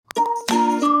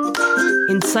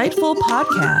Insightful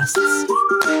podcasts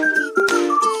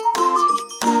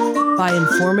by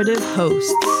informative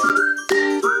hosts.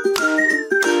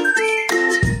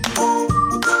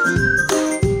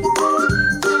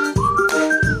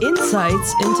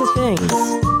 Insights into Things,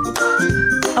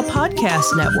 a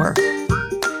podcast network.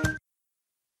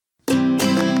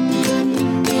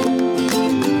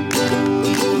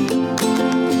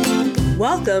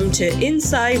 Welcome to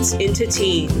Insights into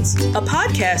Teens, a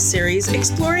podcast series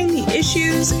exploring the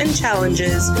issues and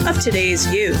challenges of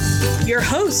today's youth. Your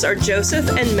hosts are Joseph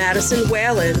and Madison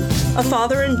Whalen, a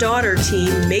father and daughter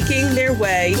team making their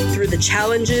way through the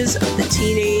challenges of the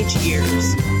teenage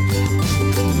years.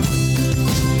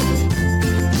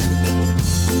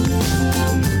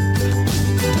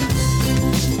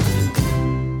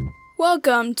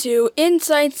 Welcome to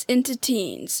Insights into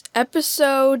Teens,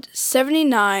 episode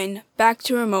 79, Back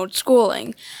to Remote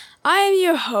Schooling. I am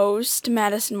your host,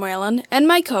 Madison Whalen, and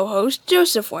my co-host,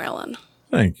 Joseph Whalen.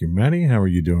 Thank you, Maddie. How are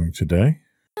you doing today?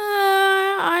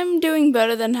 I'm doing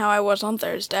better than how I was on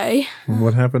Thursday.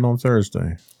 What happened on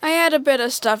Thursday? I had a bit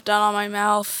of stuff done on my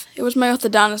mouth. It was my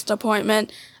orthodontist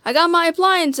appointment. I got my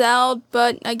appliance out,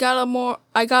 but I got a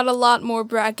lot more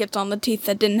brackets on the teeth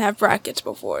that didn't have brackets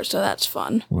before, so that's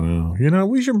fun. Wow. You know,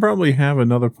 we should probably have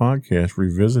another podcast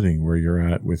revisiting where you're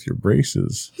at with your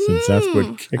braces, since that's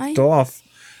what kicked off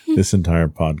this entire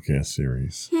podcast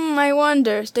series. I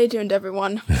wonder. Stay tuned,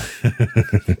 everyone.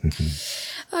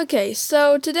 Okay,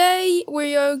 so today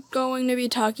we are going to be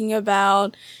talking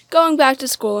about going back to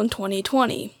school in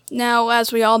 2020. Now,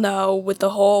 as we all know, with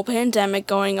the whole pandemic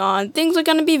going on, things are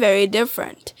going to be very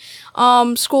different.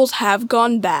 Schools have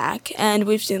gone back, and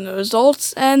we've seen the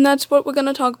results, and that's what we're going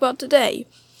to talk about today.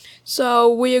 So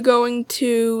we are going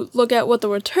to look at what the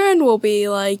return will be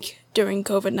like during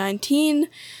COVID-19,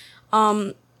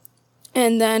 and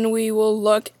then we will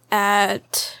look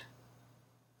at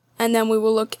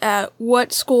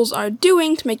what schools are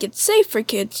doing to make it safe for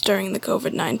kids during the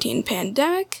COVID-19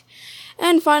 pandemic.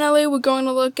 And finally, we're going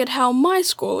to look at how my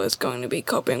school is going to be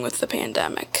coping with the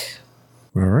pandemic.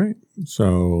 All right.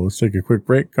 So let's take a quick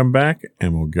break, come back,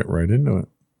 and we'll get right into it.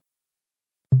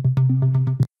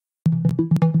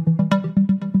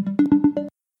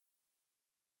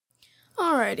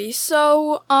 Alrighty,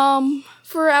 so,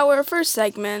 for our first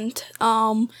segment,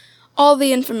 all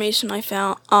the information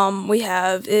we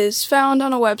have is found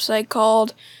on a website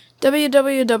called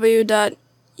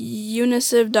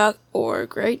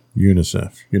www.unicef.org, right?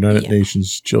 UNICEF, United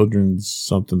Nations Children's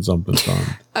something.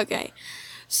 Okay.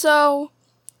 So,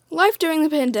 life during the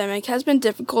pandemic has been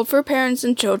difficult for parents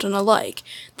and children alike.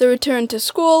 The return to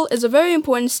school is a very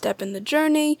important step in the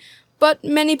journey, but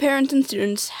many parents and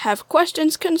students have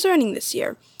questions concerning this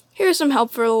year. Here's a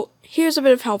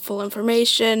bit of helpful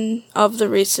information of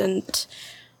recent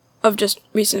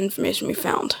information we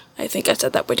found. I think I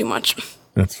said that way too much.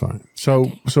 That's fine.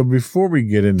 So before we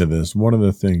get into this, one of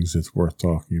the things that's worth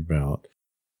talking about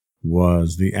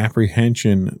was the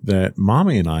apprehension that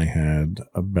Mommy and I had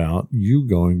about you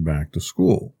going back to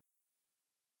school.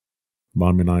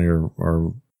 Mommy and I are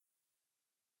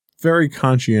very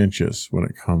conscientious when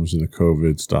it comes to the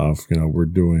COVID stuff. You know, we're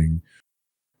doing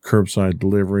curbside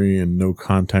delivery and no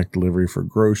contact delivery for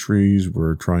groceries.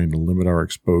 We're trying to limit our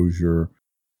exposure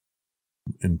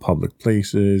in public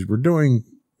places. We're doing,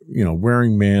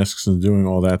 wearing masks and doing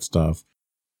all that stuff.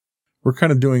 We're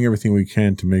kind of doing everything we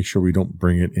can to make sure we don't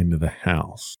bring it into the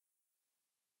house.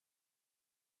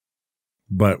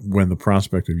 But when the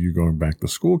prospect of you going back to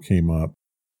school came up,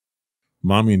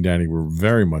 Mommy and Daddy were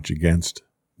very much against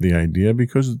the idea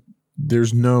because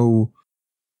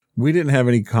we didn't have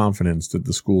any confidence that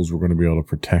the schools were going to be able to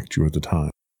protect you at the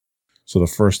time. So the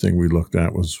first thing we looked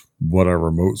at was what our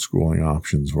remote schooling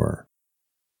options were.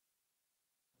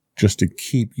 Just to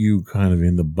keep you kind of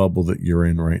in the bubble that you're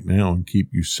in right now and keep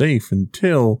you safe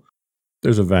until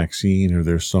there's a vaccine or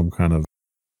there's some kind of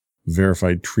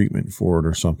verified treatment for it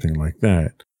or something like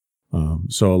that.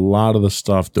 So a lot of the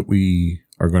stuff that we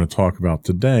are going to talk about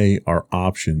today are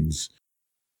options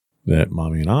that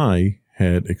Mommy and I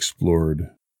had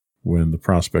explored when the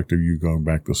prospect of you going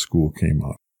back to school came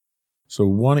up. So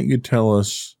why don't you tell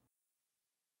us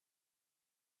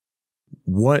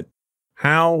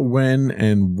how, when,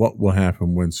 and what will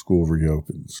happen when school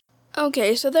reopens?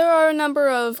 Okay, so there are a number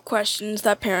of questions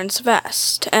that parents have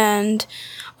asked, and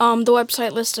the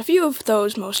website lists a few of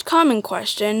those most common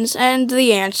questions and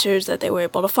the answers that they were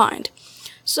able to find.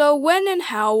 So when and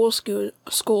how will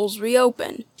schools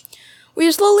reopen? We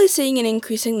are slowly seeing an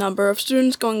increasing number of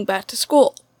students going back to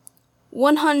school.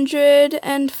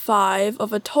 105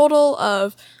 of a total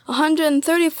of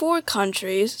 134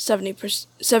 countries,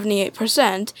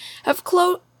 78%,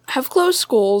 have closed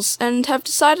schools and have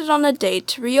decided on a date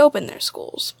to reopen their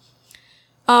schools.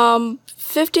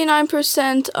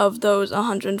 59% of those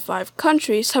 105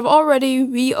 countries have already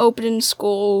reopened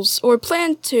schools or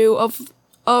plan to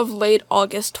of late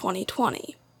August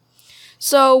 2020.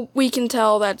 So we can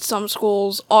tell that some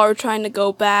schools are trying to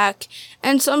go back,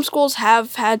 and some schools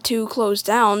have had to close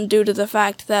down due to the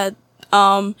fact that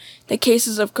the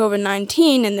cases of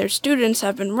COVID-19 and their students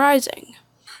have been rising.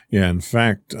 Yeah, in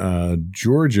fact,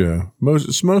 Georgia,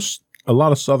 a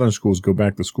lot of southern schools go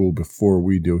back to school before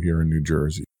we do here in New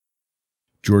Jersey.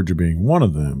 Georgia being one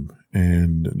of them.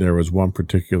 And there was one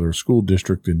particular school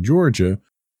district in Georgia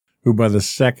who by the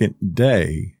second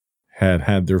day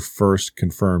had their first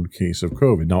confirmed case of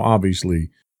COVID. Now, obviously,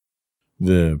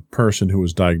 the person who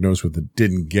was diagnosed with it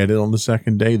didn't get it on the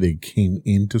second day. They came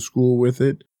into school with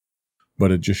it,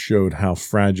 but it just showed how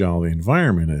fragile the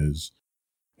environment is.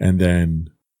 And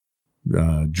then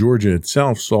Georgia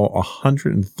itself saw a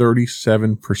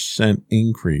 137%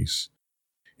 increase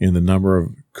in the number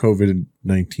of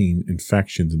COVID-19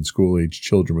 infections in school-age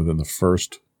children within the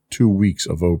first 2 weeks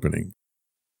of opening,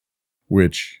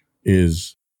 which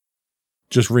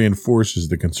just reinforces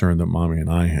the concern that Mommy and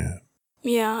I have.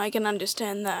 Yeah, I can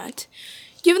understand that.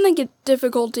 Given the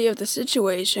difficulty of the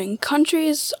situation,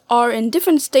 countries are in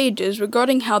different stages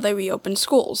regarding how they reopen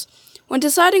schools. When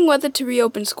deciding whether to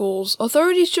reopen schools,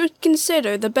 authorities should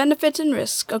consider the benefits and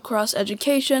risks across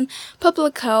education,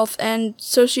 public health, and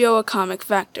socioeconomic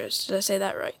factors. Did I say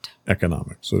that right?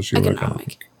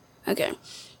 Socioeconomic. Okay.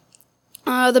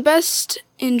 The best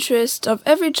interest of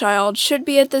every child should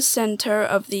be at the center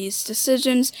of these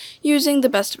decisions using the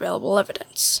best available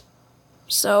evidence.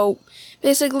 So,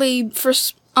 basically, for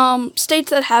states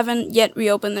that haven't yet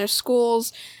reopened their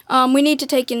schools, we need to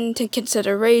take into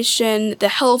consideration the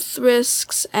health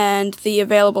risks and the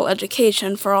available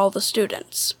education for all the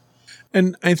students.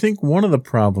 And I think one of the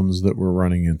problems that we're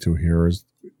running into here is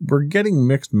we're getting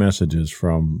mixed messages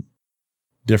from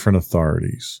different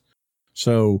authorities.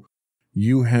 So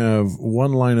you have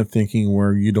one line of thinking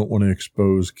where you don't want to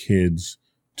expose kids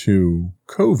to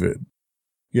COVID.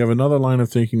 You have another line of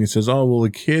thinking that says, oh, well, the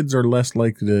kids are less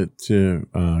likely to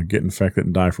get infected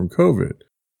and die from COVID.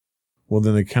 Well,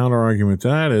 then the counter argument to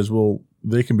that is, well,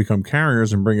 they can become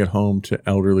carriers and bring it home to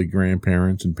elderly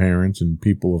grandparents and parents and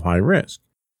people of high risk.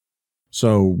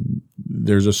 So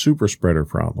there's a super spreader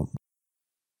problem.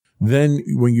 Then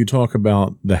when you talk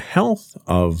about the health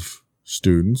of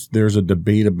students, there's a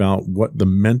debate about what the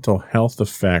mental health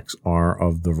effects are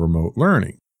of the remote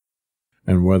learning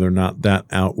and whether or not that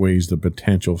outweighs the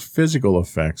potential physical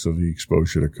effects of the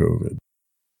exposure to COVID.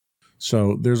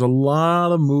 So there's a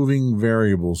lot of moving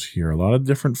variables here, a lot of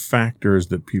different factors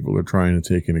that people are trying to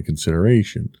take into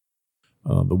consideration.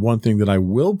 The one thing that I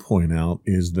will point out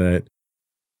is that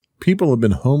people have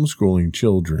been homeschooling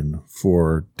children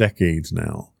for decades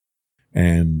now.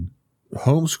 And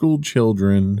homeschooled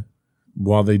children,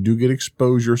 while they do get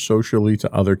exposure socially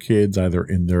to other kids, either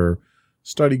in their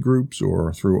study groups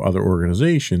or through other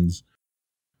organizations,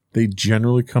 they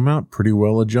generally come out pretty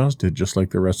well adjusted, just like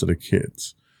the rest of the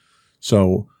kids.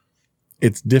 So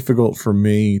it's difficult for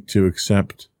me to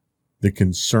accept the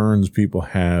concerns people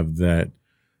have that,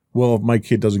 well, if my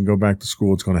kid doesn't go back to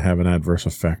school, it's going to have an adverse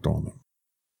effect on them.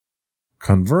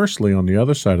 Conversely, on the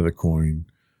other side of the coin,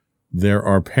 there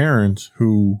are parents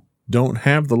who don't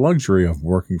have the luxury of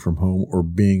working from home or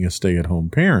being a stay-at-home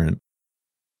parent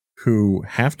who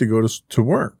have to go to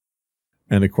work.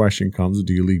 And the question comes,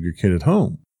 do you leave your kid at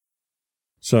home?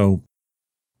 So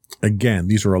again,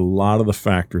 these are a lot of the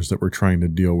factors that we're trying to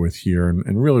deal with here.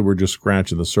 And really, we're just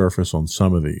scratching the surface on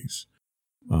some of these.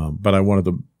 But I wanted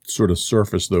to sort of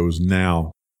surface those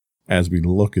now as we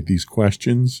look at these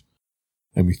questions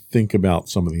and we think about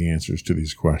some of the answers to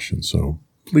these questions. So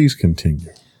please continue.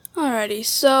 Alrighty,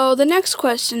 so the next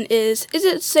question is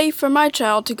it safe for my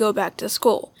child to go back to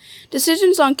school?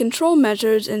 Decisions on control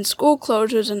measures in school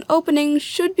closures and openings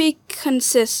should be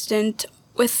consistent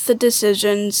with the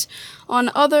decisions on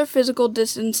other physical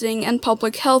distancing and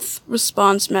public health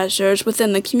response measures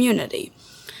within the community.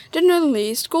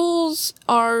 Generally, schools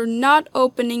are not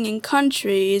opening in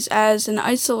countries as an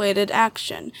isolated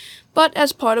action, but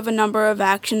as part of a number of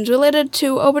actions related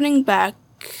to opening back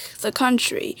the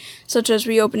country, such as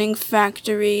reopening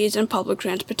factories and public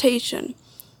transportation.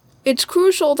 It's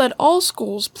crucial that all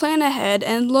schools plan ahead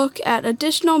and look at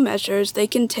additional measures they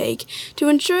can take to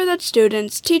ensure that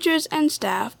students, teachers, and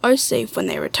staff are safe when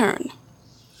they return.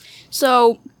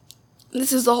 So,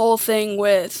 this is the whole thing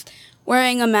with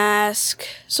wearing a mask,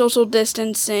 social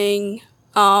distancing,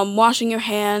 washing your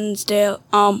hands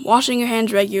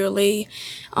regularly.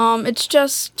 It's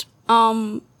just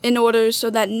in order so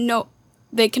that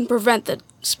they can prevent the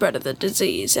spread of the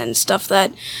disease and stuff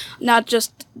that not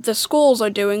just the schools are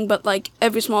doing, but like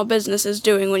every small business is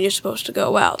doing when you're supposed to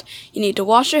go out. You need to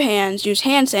wash your hands, use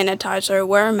hand sanitizer,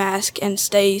 wear a mask, and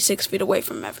stay 6 feet away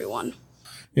from everyone.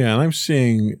 Yeah, and I'm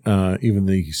seeing even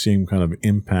the same kind of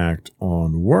impact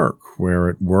on work, where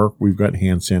at work we've got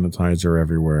hand sanitizer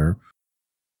everywhere.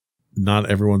 Not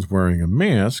everyone's wearing a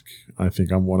mask. I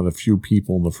think I'm one of the few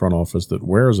people in the front office that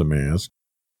wears a mask.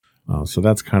 So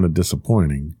that's kind of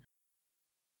disappointing.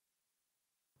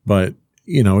 But,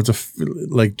 it's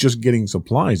like just getting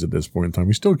supplies at this point in time.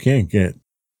 We still can't get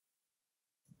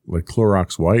like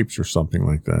Clorox wipes or something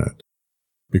like that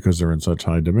because they're in such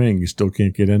high demand. You still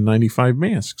can't get N95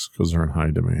 masks because they're in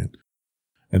high demand.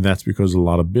 And that's because a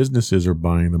lot of businesses are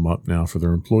buying them up now for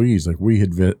their employees. Like we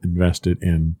had invested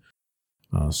in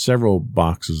several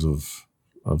boxes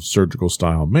of surgical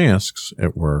style masks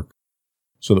at work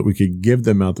so that we could give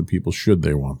them out to people should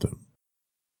they want them.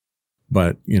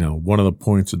 But, one of the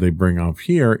points that they bring up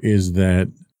here is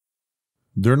that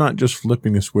they're not just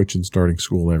flipping a switch and starting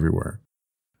school everywhere.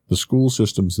 The school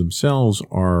systems themselves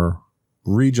are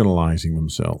regionalizing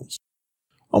themselves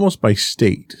almost by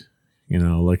state.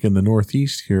 Like in the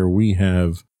Northeast here, we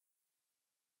have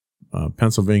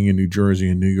Pennsylvania, New Jersey,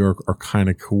 and New York are kind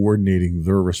of coordinating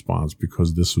their response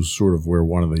because this was sort of where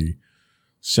one of the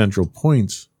central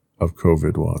points of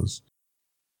COVID was.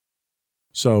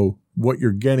 So what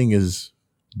you're getting is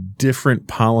different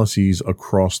policies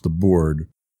across the board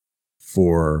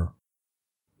for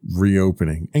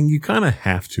reopening. And you kind of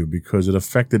have to because it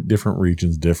affected different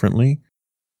regions differently.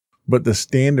 But the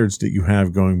standards that you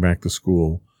have going back to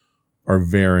school are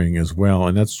varying as well.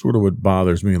 And that's sort of what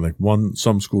bothers me. Like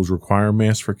some schools require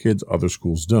masks for kids, other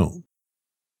schools don't.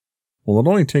 Well, it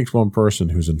only takes one person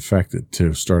who's infected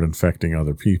to start infecting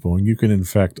other people. And you can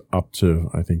infect up to,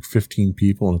 I think, 15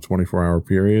 people in a 24-hour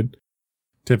period,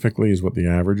 typically is what the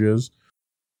average is.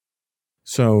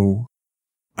 So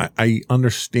I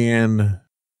understand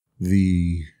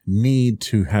the need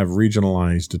to have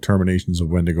regionalized determinations of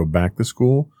when to go back to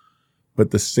school,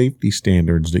 but the safety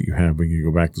standards that you have when you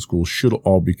go back to school should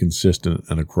all be consistent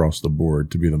and across the board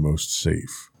to be the most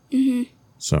safe. Mm-hmm.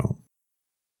 So,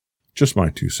 just my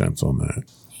 2 cents on that.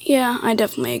 Yeah, I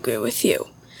definitely agree with you.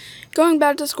 Going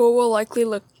back to school will likely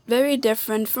look very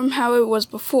different from how it was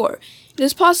before. It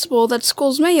is possible that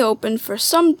schools may open for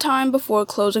some time before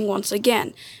closing once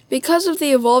again. Because of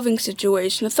the evolving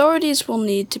situation, authorities will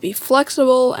need to be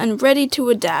flexible and ready to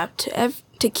adapt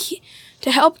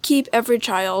to help keep every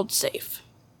child safe.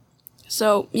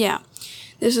 So, yeah,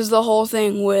 this is the whole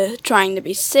thing with trying to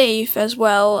be safe as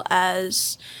well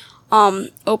as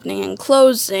opening and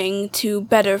closing to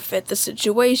better fit the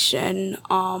situation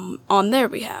on their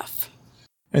behalf.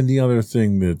 And the other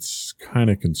thing that's kind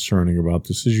of concerning about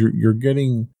this is you're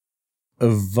getting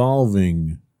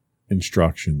evolving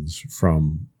instructions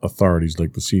from authorities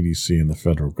like the CDC and the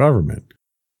federal government.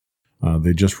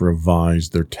 They just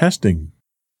revised their testing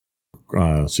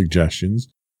suggestions,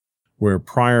 where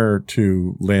prior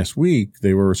to last week,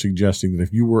 they were suggesting that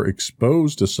if you were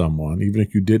exposed to someone, even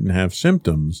if you didn't have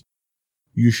symptoms,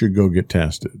 you should go get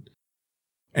tested.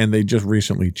 And they just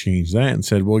recently changed that and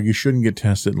said, well, you shouldn't get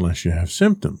tested unless you have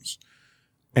symptoms.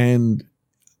 And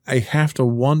I have to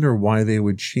wonder why they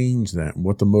would change that and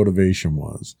what the motivation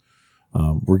was.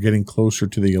 We're getting closer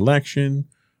to the election.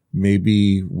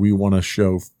 Maybe we want to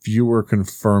show fewer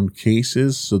confirmed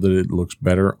cases so that it looks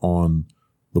better on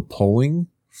the polling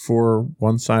for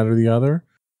one side or the other.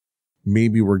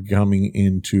 Maybe we're coming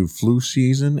into flu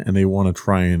season and they want to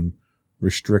try and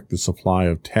restrict the supply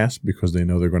of tests because they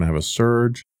know they're going to have a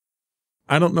surge.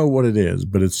 I don't know what it is,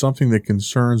 but it's something that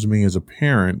concerns me as a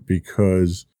parent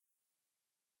because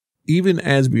even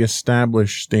as we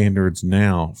establish standards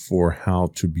now for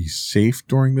how to be safe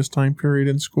during this time period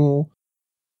in school,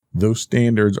 those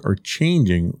standards are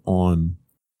changing on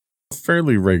a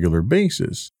fairly regular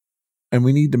basis. And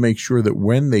we need to make sure that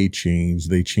when they change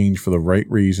for the right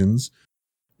reasons.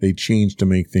 They change to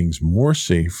make things more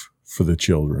safe for the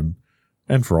children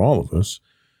and for all of us.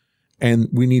 And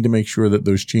we need to make sure that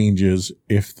those changes,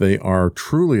 if they are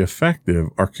truly effective,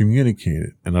 are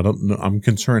communicated. And I don't know, I'm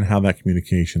concerned how that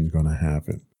communication is going to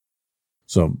happen.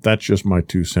 So that's just my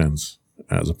 2 cents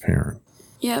as a parent.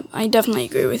 Yep, I definitely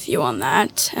agree with you on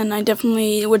that. And I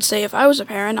definitely would say if I was a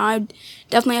parent, I'd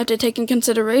definitely have to take in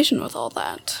consideration with all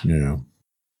that. Yeah.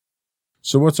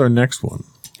 So what's our next one?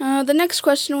 The next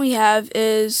question we have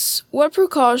is, what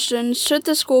precautions should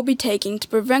the school be taking to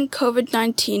prevent the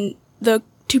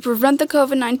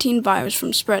COVID-19 virus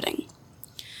from spreading?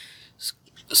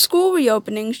 School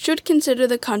reopening should consider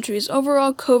the country's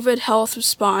overall COVID health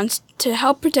response to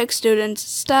help protect students,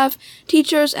 staff,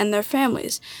 teachers, and their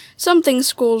families. Some things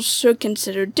schools should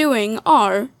consider doing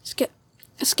are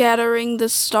scattering the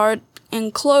start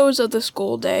and close of the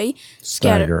school day.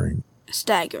 Staggering.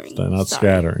 Not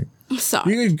scattering.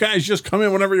 Sorry. You guys just come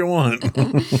in whenever you want.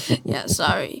 Yeah,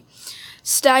 sorry.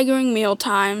 Staggering meal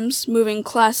times, moving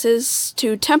classes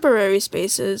to temporary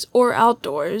spaces or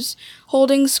outdoors,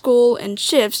 holding school in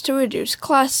shifts to reduce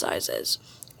class sizes.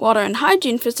 Water and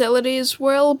hygiene facilities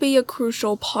will be a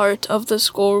crucial part of the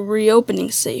school reopening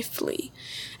safely.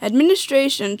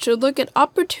 Administration should look at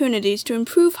opportunities to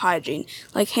improve hygiene,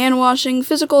 like hand washing,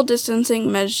 physical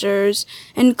distancing measures,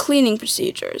 and cleaning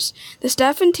procedures. The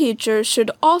staff and teachers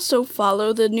should also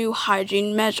follow the new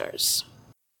hygiene measures.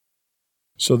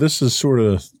 So this is sort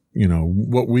of,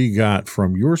 what we got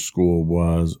from your school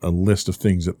was a list of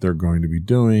things that they're going to be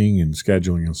doing and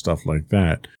scheduling and stuff like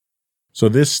that. So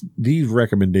these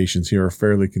recommendations here are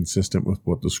fairly consistent with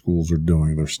what the schools are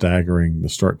doing. They're staggering the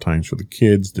start times for the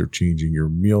kids. They're changing your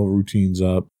meal routines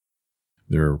up.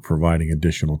 They're providing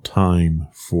additional time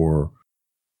for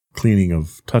cleaning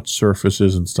of touch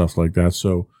surfaces and stuff like that.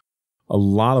 So a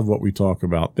lot of what we talk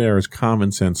about there is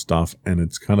common sense stuff, and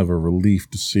it's kind of a relief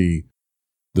to see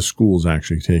the schools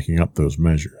actually taking up those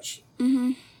measures.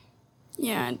 Mm-hmm.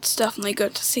 Yeah, it's definitely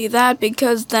good to see that,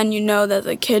 because then you know that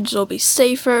the kids will be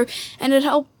safer, and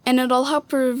it'll help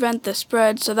prevent the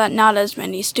spread so that not as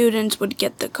many students would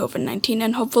get the COVID-19,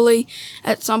 and hopefully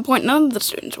at some point none of the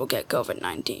students will get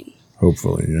COVID-19.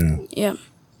 Hopefully, yeah. Yeah.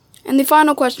 And the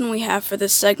final question we have for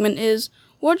this segment is,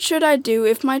 what should I do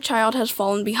if my child has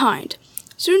fallen behind?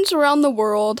 Students around the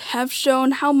world have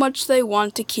shown how much they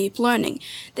want to keep learning.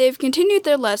 They have continued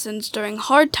their lessons during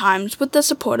hard times with the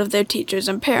support of their teachers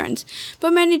and parents,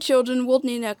 but many children will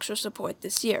need extra support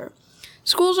this year.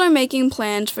 Schools are making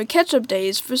plans for catch-up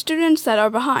days for students that are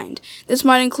behind. This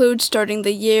might include starting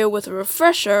the year with a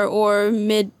refresher or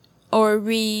remedial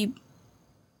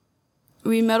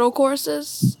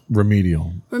courses,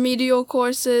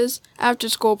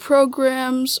 after-school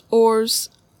programs, or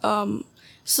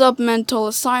submental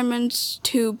assignments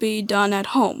to be done at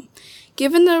home.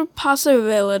 Given the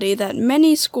possibility that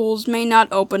many schools may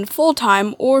not open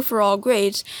full-time or for all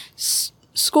grades,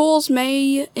 schools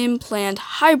may implant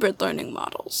hybrid learning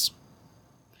models.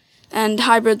 And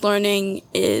hybrid learning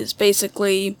is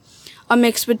basically a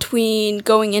mix between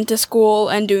going into school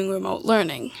and doing remote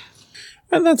learning.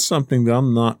 And that's something that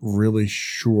I'm not really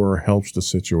sure helps the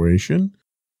situation.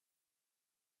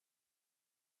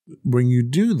 When you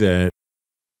do that,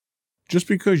 just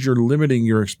because you're limiting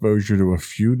your exposure to a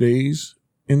few days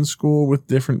in school with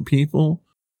different people,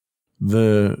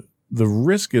 the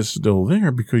risk is still there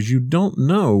because you don't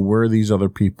know where these other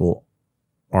people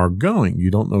are going. You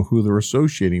don't know who they're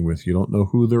associating with. You don't know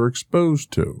who they're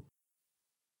exposed to.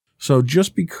 So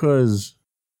just because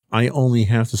I only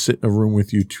have to sit in a room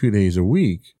with you 2 days a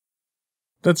week,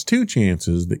 that's 2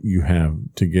 chances that you have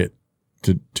to get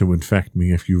to infect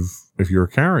me if you're a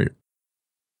carrier.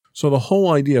 So the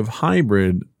whole idea of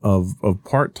hybrid of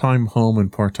part-time home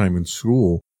and part-time in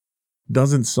school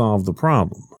doesn't solve the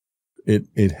problem.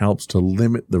 It helps to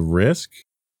limit the risk,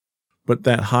 but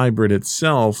that hybrid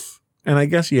itself, and I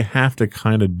guess you have to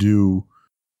kind of do,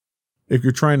 if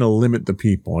you're trying to limit the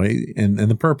people, and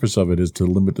the purpose of it is to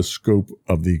limit the scope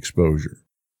of the exposure.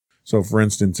 So for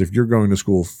instance, if you're going to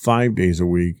school 5 days a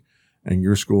week and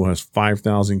your school has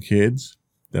 5,000 kids,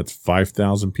 that's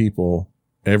 5,000 people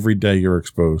every day you're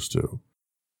exposed to.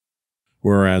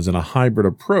 Whereas in a hybrid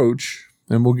approach,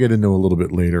 and we'll get into a little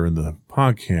bit later in the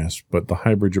podcast, but the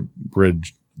hybrid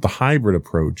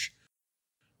approach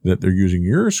that they're using in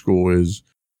your school is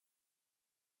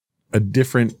a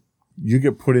different, you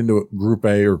get put into group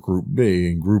A or group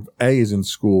B, and group A is in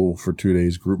school for 2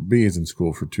 days, group B is in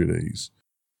school for 2 days.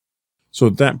 So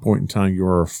at that point in time, you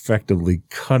are effectively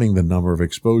cutting the number of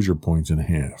exposure points in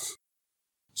half.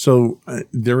 So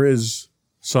there is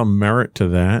some merit to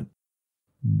that,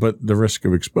 but the risk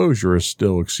of exposure is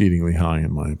still exceedingly high,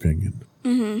 in my opinion.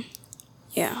 Mm-hmm.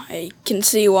 Yeah, I can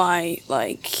see why,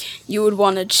 you would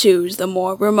want to choose the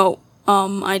more remote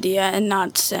idea and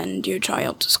not send your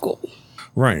child to school.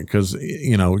 Right, because,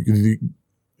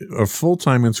 a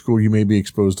full-time in school, you may be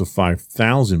exposed to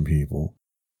 5,000 people.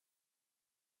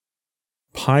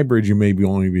 Hybrid, you may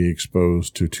only be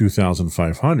exposed to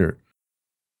 2,500.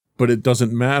 But it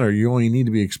doesn't matter. You only need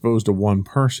to be exposed to one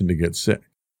person to get sick.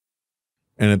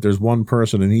 And if there's one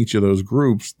person in each of those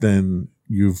groups, then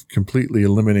you've completely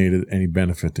eliminated any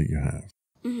benefit that you have.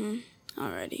 Mm-hmm.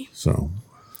 Alrighty. So.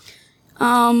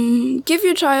 Give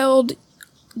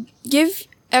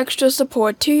extra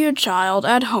support to your child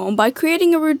at home by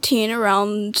creating a routine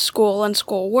around school and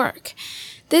schoolwork.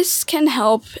 This can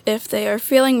help if they are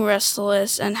feeling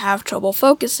restless and have trouble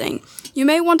focusing. You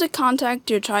may want to contact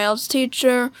your child's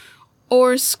teacher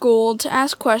or school to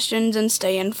ask questions and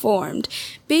stay informed.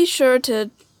 Be sure to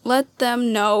let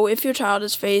them know if your child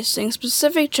is facing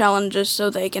specific challenges so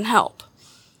they can help.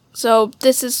 So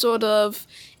this is sort of,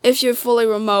 if you're fully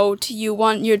remote, you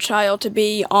want your child to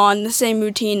be on the same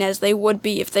routine as they would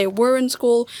be if they were in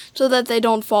school so that they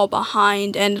don't fall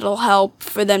behind, and it'll help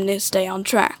for them to stay on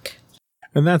track.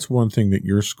 And that's one thing that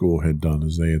your school had done,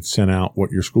 is they had sent out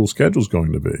what your school schedule is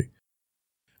going to be.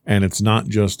 And it's not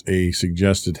just a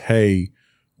suggested, hey,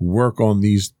 work on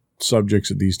these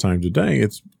subjects at these times a day.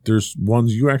 There's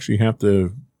ones you actually have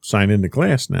to sign into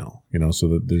class now, so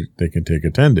that they can take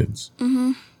attendance.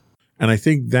 Mm-hmm. And I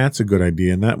think that's a good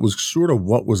idea. And that was sort of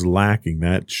what was lacking.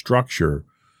 That structure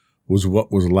was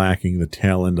what was lacking the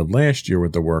tail end of last year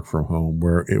with the work from home,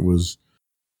 where it was,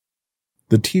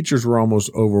 the teachers were almost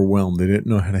overwhelmed. They didn't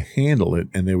know how to handle it.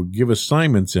 And they would give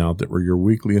assignments out that were your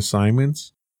weekly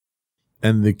assignments.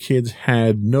 And the kids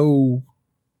had no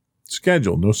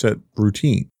schedule, no set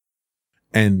routine.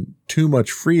 And too much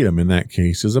freedom in that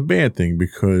case is a bad thing,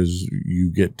 because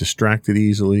you get distracted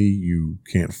easily. You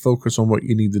can't focus on what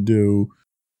you need to do.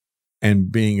 And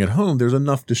being at home, there's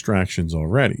enough distractions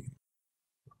already.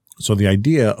 So the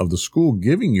idea of the school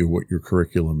giving you what your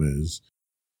curriculum is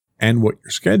and what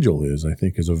your schedule is, I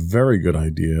think, is a very good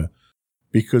idea,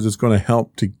 because it's going to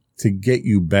help to get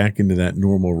you back into that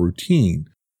normal routine.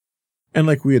 And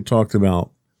like we had talked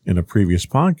about in a previous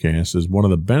podcast, is one of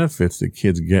the benefits that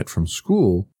kids get from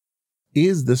school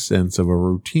is the sense of a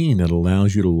routine that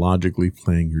allows you to logically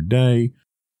plan your day,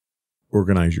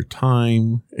 organize your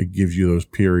time. It gives you those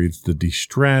periods to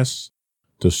de-stress,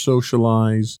 to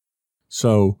socialize.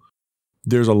 So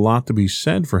there's a lot to be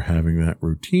said for having that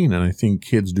routine, and I think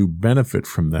kids do benefit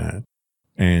from that.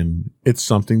 And it's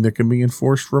something that can be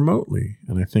enforced remotely,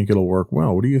 and I think it'll work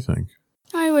well. What do you think?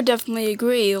 I would definitely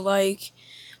agree.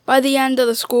 By the end of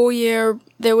the school year,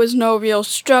 there was no real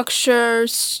structure,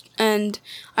 and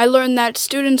I learned that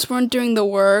students weren't doing the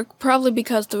work, probably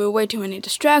because there were way too many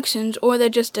distractions, or they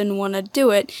just didn't want to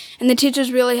do it, and the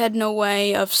teachers really had no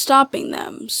way of stopping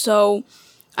them. So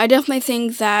I definitely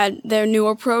think that their new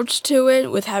approach to it,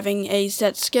 with having a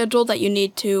set schedule that you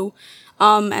need to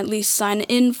at least sign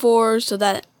in for so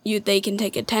that they can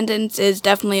take attendance, is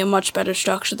definitely a much better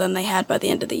structure than they had by the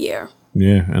end of the year.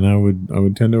 Yeah, and I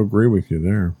would tend to agree with you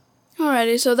there.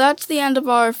 Alrighty, so that's the end of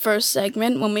our first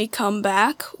segment. When we come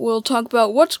back, we'll talk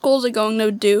about what schools are going to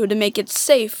do to make it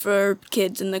safe for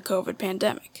kids in the COVID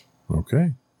pandemic.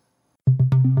 Okay.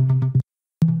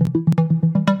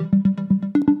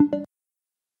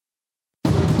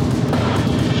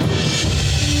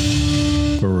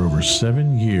 For over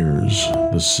 7 years,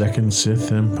 the Second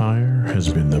Sith Empire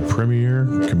has been the premier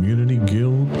community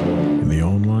guild in the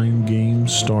online game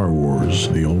Star Wars: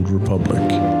 The Old Republic.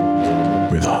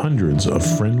 With hundreds of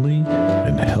friendly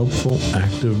and helpful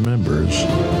active members,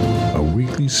 a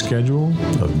weekly schedule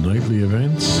of nightly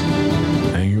events,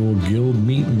 annual guild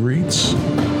meet and greets,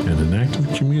 and an active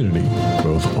community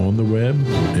both on the web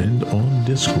and on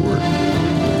Discord.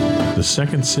 The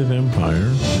Second Sith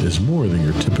Empire is more than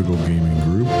your typical gaming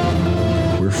group.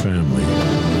 We're family.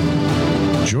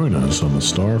 Join us on the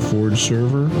Starforge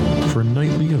server for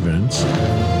nightly events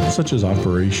such as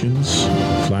operations,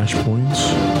 flashpoints,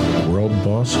 world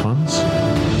boss hunts,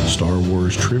 Star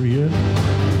Wars trivia,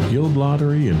 guild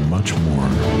lottery, and much more.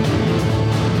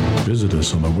 Visit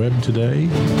us on the web today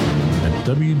at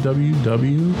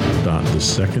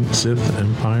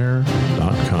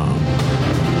www.thesecondsithempire.com.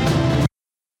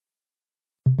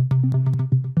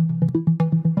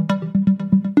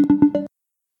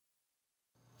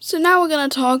 So now we're going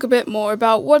to talk a bit more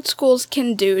about what schools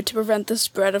can do to prevent the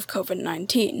spread of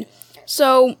COVID-19.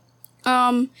 So,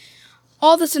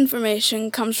 all this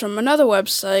information comes from another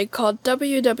website called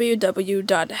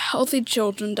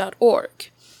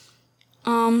www.healthychildren.org.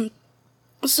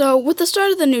 So with the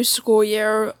start of the new school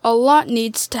year, a lot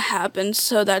needs to happen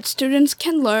so that students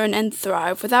can learn and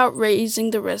thrive without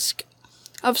raising the risk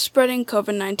of spreading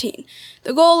COVID-19.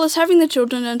 The goal is having the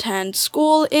children attend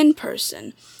school in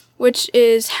person, which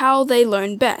is how they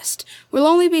learn best. We'll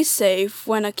only be safe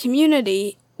when a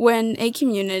community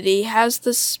has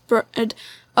the spread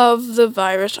of the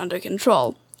virus under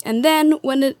control. And then,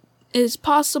 when it is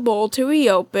possible to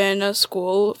reopen a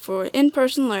school for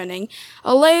in-person learning,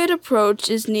 a layered approach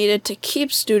is needed to keep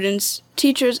students,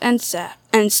 teachers, and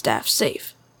staff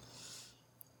safe.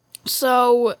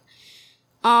 So,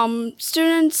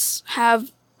 students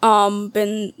have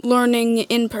been learning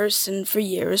in person for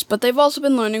years, but they've also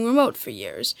been learning remote for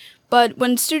years. But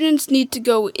when students need to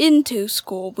go into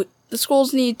school, the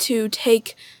schools need to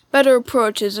take better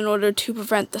approaches in order to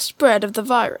prevent the spread of the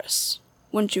virus.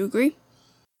 Wouldn't you agree?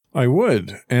 I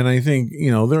would. And I think,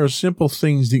 there are simple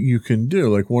things that you can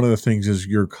do. Like one of the things is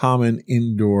your common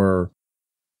indoor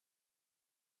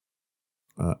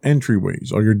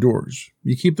entryways or your doors.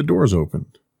 You keep the doors open.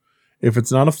 If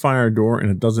it's not a fire door and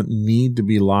it doesn't need to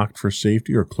be locked for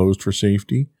safety or closed for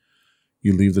safety,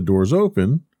 you leave the doors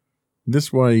open.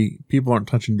 This way, people aren't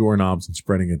touching doorknobs and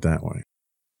spreading it that way.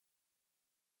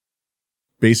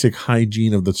 Basic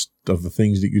hygiene of the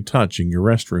things that you touch in your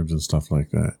restrooms and stuff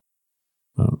like that.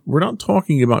 We're not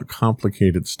talking about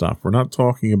complicated stuff. We're not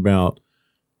talking about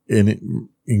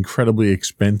incredibly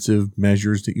expensive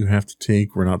measures that you have to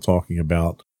take. We're not talking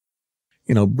about,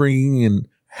 bringing in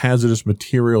hazardous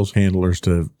materials handlers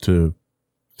to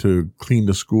clean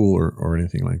the school or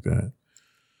anything like that.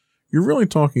 You're really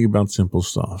talking about simple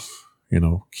stuff.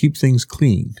 Keep things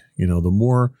clean. The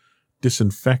more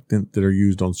disinfectant that are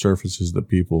used on surfaces that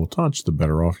people touch, the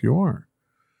better off you are.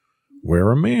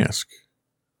 Wear a mask.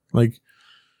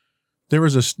 There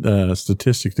was a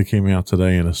statistic that came out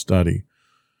today in a study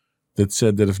that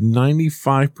said that if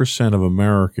 95% of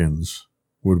Americans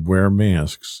would wear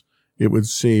masks, it would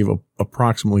save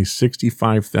approximately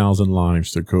 65,000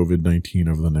 lives to COVID-19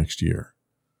 over the next year.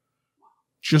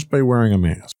 Just by wearing a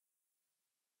mask.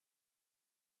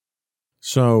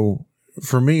 So,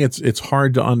 for me, it's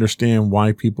hard to understand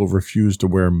why people refuse to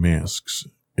wear masks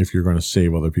if you're going to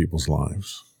save other people's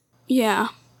lives. Yeah.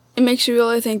 It makes you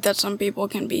really think that some people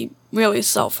can be really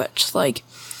selfish.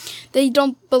 They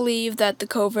don't believe that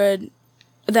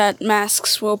that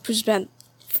masks will prevent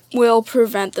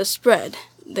the spread.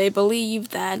 They believe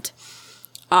that,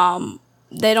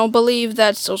 they don't believe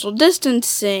that social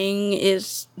distancing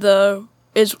is a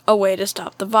way to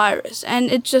stop the virus.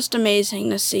 And it's just amazing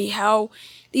to see how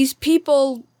these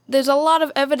people, there's a lot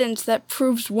of evidence that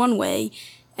proves one way,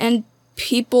 and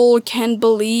people can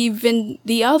believe in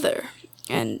the other.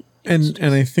 And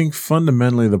I think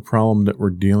fundamentally the problem that we're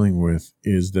dealing with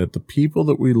is that the people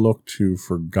that we look to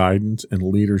for guidance and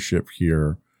leadership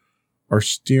here are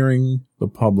steering the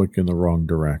public in the wrong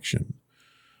direction.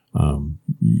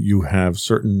 You have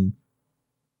certain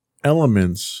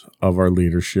elements of our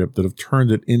leadership that have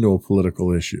turned it into a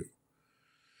political issue.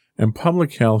 And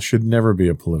public health should never be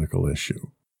a political issue.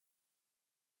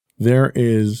 There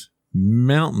is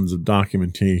mountains of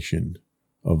documentation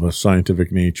of a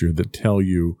scientific nature that tell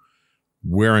you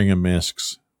wearing a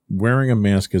mask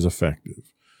is effective.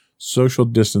 Social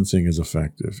distancing is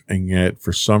effective. And yet,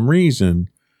 for some reason,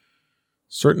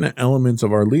 certain elements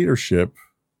of our leadership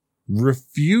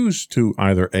refuse to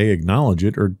either A, acknowledge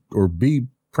it, or B,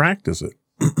 practice it.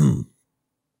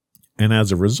 And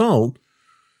as a result,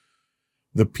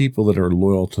 the people that are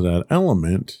loyal to that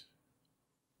element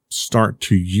start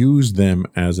to use them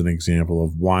as an example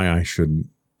of why I shouldn't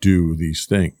do these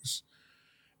things.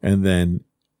 And then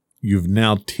you've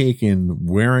now taken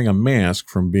wearing a mask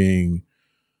from being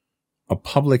a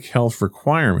public health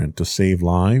requirement to save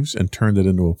lives and turned it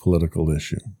into a political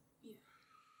issue.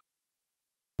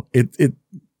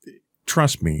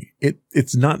 Trust me,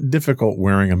 it's not difficult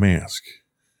wearing a mask.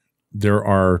 There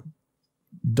are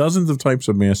dozens of types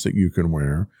of masks that you can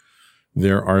wear.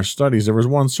 There are studies. There was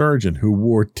one surgeon who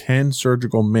wore 10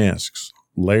 surgical masks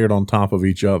layered on top of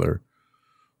each other,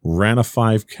 ran a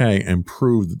 5K, and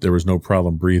proved that there was no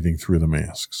problem breathing through the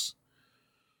masks.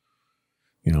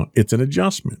 It's an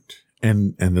adjustment.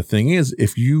 And the thing is,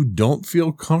 if you don't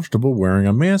feel comfortable wearing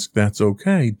a mask, that's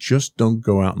okay. Just don't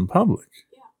go out in public.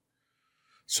 Yeah.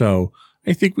 So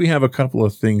I think we have a couple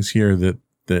of things here that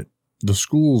the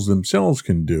schools themselves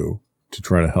can do to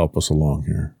try to help us along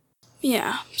here.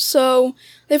 Yeah, so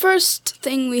the first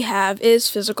thing we have is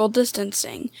physical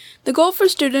distancing. The goal for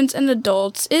students and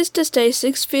adults is to stay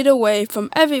 6 feet away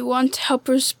from everyone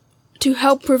to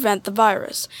help prevent the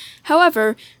virus.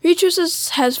 However, research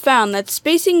has found that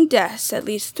spacing desks at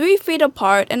least 3 feet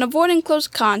apart and avoiding close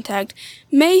contact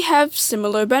may have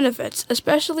similar benefits,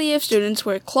 especially if students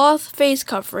wear cloth face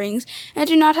coverings and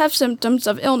do not have symptoms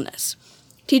of illness.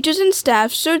 Teachers and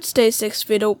staff should stay 6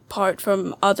 feet apart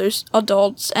from other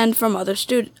adults and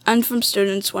from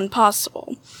students when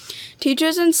possible.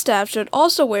 Teachers and staff should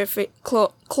also wear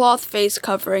cloth face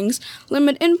coverings,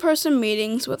 limit in-person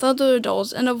meetings with other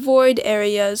adults, and avoid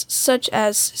areas such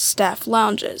as staff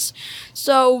lounges.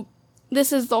 So,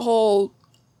 this is the whole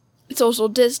social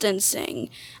distancing.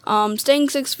 Staying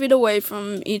 6 feet away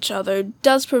from each other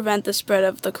does prevent the spread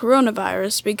of the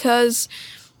coronavirus because,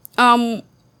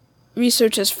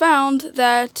 research has found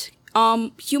that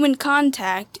human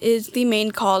contact is the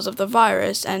main cause of the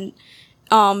virus and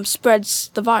spreads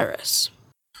the virus.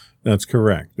 That's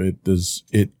correct.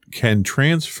 It can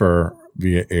transfer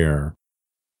via air,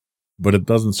 but it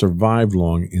doesn't survive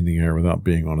long in the air without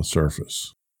being on a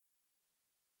surface.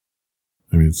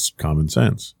 I mean, it's common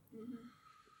sense.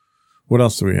 What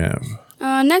else do we have?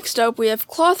 Next up, we have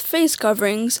cloth face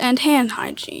coverings and hand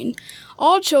hygiene.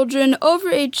 All children over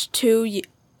age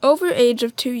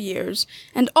of 2 years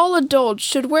and all adults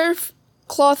should wear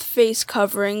cloth face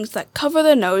coverings that cover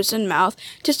the nose and mouth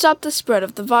to stop the spread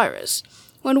of the virus.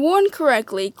 When worn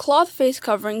correctly, cloth face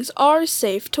coverings are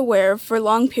safe to wear for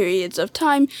long periods of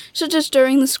time, such as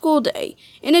during the school day.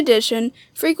 In addition,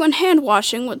 frequent hand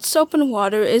washing with soap and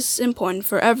water is important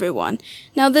for everyone.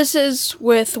 Now, this is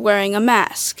with wearing a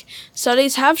mask.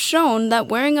 Studies have shown that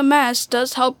wearing a mask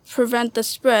does help prevent the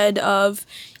spread of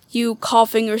you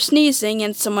coughing or sneezing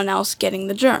and someone else getting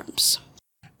the germs.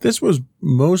 This was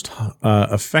most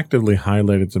effectively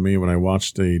highlighted to me when I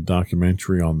watched a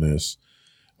documentary on this.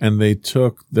 And they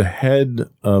took the head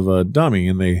of a dummy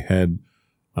and they had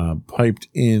piped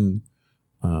in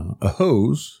a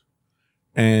hose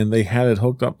and they had it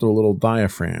hooked up to a little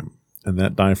diaphragm. And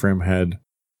that diaphragm had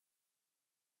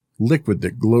liquid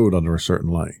that glowed under a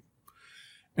certain light.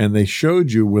 And they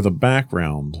showed you with a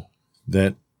background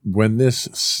that when this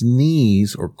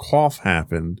sneeze or cough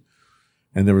happened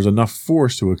and there was enough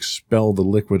force to expel the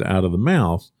liquid out of the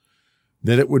mouth,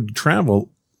 that it would travel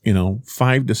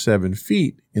 5 to 7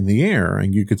 feet in the air,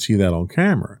 and you could see that on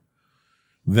camera.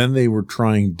 Then they were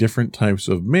trying different types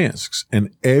of masks,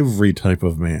 and every type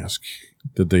of mask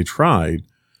that they tried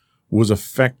was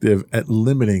effective at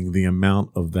limiting the amount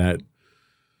of that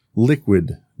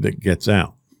liquid that gets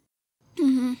out.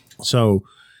 Mm-hmm. So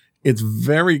it's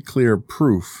very clear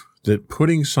proof that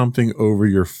putting something over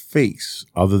your face,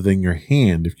 other than your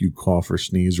hand, if you cough or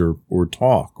sneeze or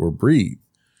talk or breathe,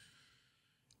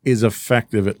 is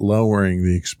effective at lowering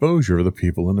the exposure of the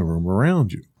people in the room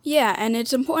around you. Yeah, and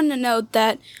it's important to note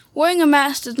that wearing a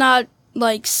mask does not,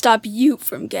 stop you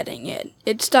from getting it.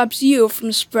 It stops you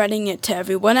from spreading it to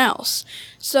everyone else.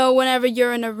 So whenever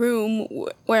you're in a room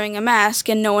wearing a mask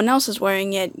and no one else is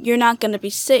wearing it, you're not going to be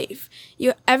safe.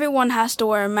 Everyone has to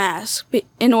wear a mask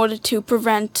in order to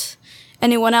prevent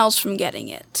anyone else from getting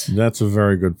it. That's a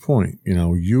very good point.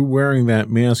 You wearing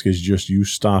that mask is just you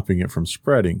stopping it from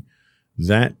spreading.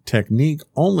 That technique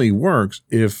only works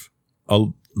if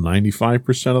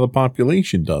 95% of the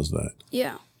population does that.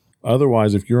 Yeah.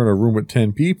 Otherwise, if you're in a room with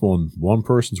 10 people and one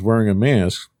person's wearing a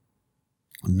mask,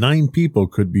 9 people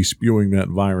could be spewing that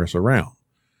virus around.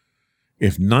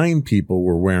 If 9 people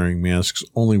were wearing masks,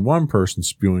 only one person's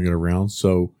spewing it around.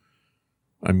 So,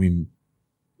 I mean,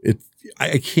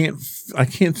 I can't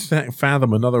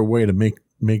fathom another way to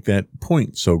make that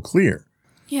point so clear.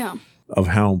 Yeah. Of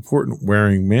how important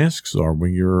wearing masks are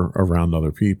when you're around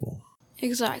other people.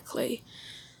 Exactly.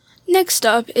 Next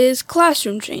up is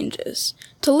classroom changes.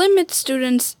 To limit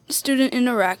student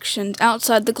interactions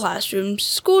outside the classroom,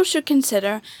 schools should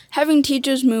consider having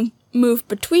teachers move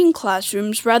between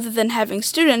classrooms rather than having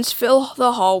students fill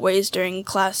the hallways during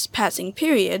class passing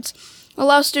periods.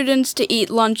 Allow students to eat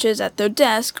lunches at their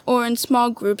desk or in small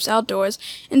groups outdoors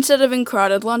instead of in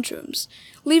crowded lunchrooms.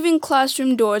 Leaving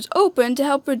classroom doors open to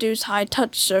help reduce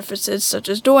high-touch surfaces such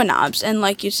as doorknobs. And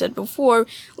like you said before,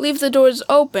 leave the doors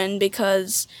open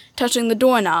because touching the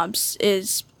doorknobs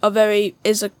is a very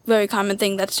common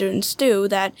thing that students do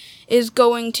that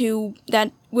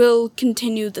will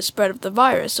continue the spread of the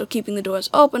virus. So keeping the doors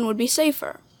open would be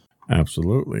safer.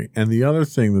 Absolutely. And the other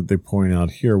thing that they point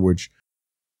out here, which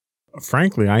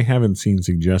frankly I haven't seen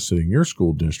suggested in your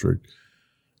school district,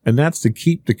 and that's to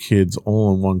keep the kids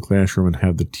all in one classroom and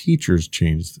have the teachers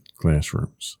change the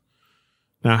classrooms.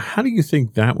 Now, how do you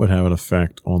think that would have an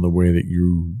effect on the way that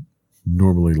you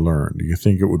normally learn? Do you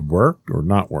think it would work or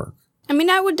not work? I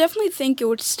mean, I would definitely think it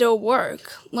would still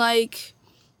work.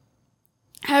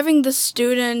 Having the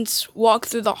students walk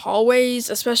through the hallways,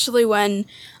 especially when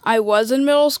I was in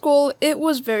middle school, it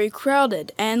was very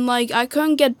crowded. And, I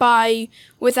couldn't get by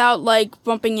without,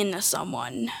 bumping into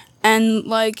someone. And,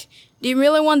 do you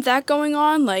really want that going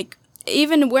on?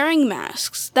 Even wearing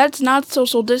masks, that's not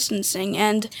social distancing,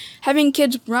 and having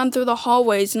kids run through the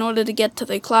hallways in order to get to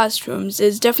their classrooms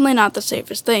is definitely not the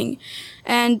safest thing.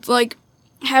 And,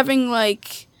 having,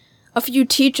 a few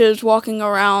teachers walking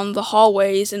around the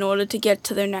hallways in order to get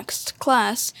to their next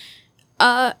class,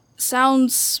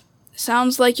 sounds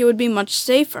like it would be much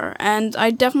safer, and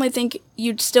I definitely think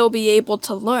you'd still be able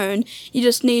to learn. You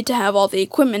just need to have all the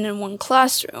equipment in one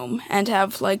classroom and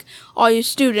have, all your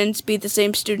students be the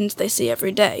same students they see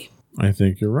every day. I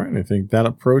think you're right. I think that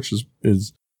approach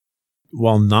is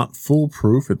while not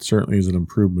foolproof, it certainly is an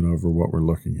improvement over what we're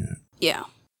looking at. Yeah.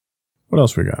 What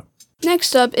else we got?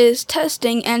 Next up is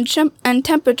testing and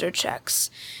temperature checks.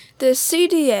 The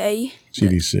CDC,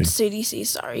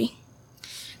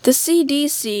 The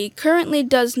CDC currently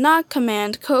does not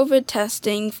command COVID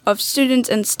testing of students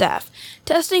and staff.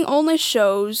 Testing only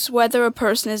shows whether a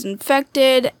person is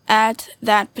infected at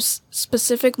that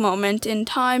specific moment in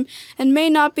time and may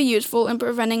not be useful in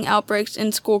preventing outbreaks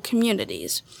in school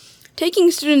communities.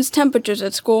 Taking students' temperatures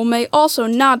at school may also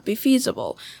not be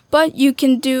feasible, but you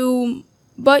can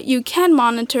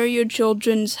monitor your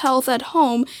children's health at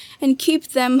home and keep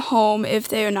them home if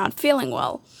they are not feeling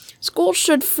well. Schools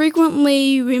should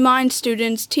frequently remind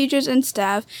students, teachers, and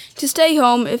staff to stay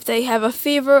home if they have a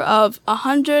fever of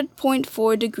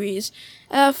 100.4 degrees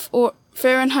F or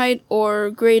Fahrenheit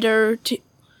or greater,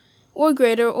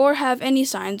 or have any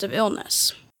signs of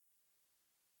illness.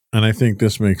 And I think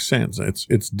this makes sense.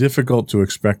 It's difficult to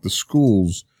expect the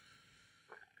schools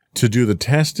to do the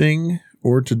testing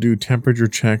or to do temperature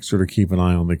checks or to keep an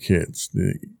eye on the kids.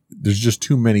 There's just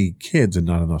too many kids and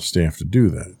not enough staff to do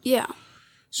that. Yeah.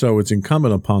 So it's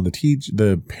incumbent upon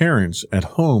the parents at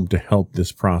home to help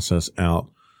this process out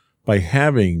by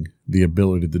having the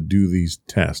ability to do these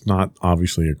tests. Not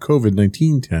obviously a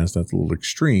COVID-19 test, that's a little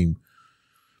extreme,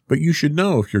 but you should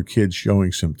know if your kid's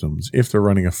showing symptoms, if they're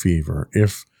running a fever,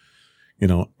 if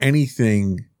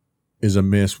anything is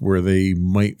amiss where they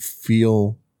might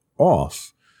feel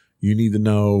off. You need to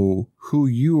know who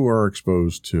you are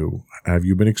exposed to. Have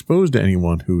you been exposed to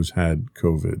anyone who's had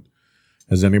COVID?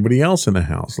 Has anybody else in the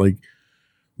house? Like,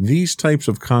 these types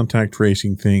of contact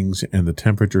tracing things and the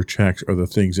temperature checks are the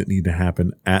things that need to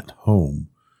happen at home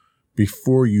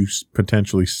before you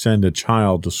potentially send a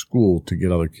child to school to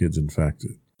get other kids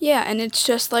infected. Yeah, and it's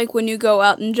just like when you go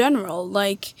out in general.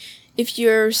 Like, if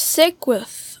you're sick or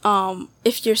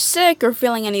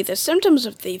feeling any of the symptoms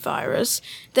of the virus,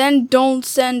 then don't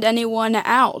send anyone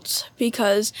out,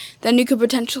 because then you could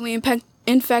potentially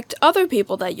infect other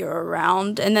people that you're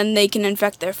around, and then they can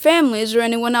infect their families or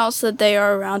anyone else that they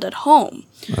are around at home.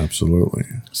 Absolutely.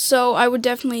 So I would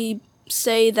definitely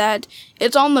say that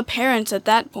it's on the parents at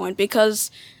that point,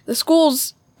 because it's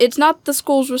not the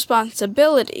school's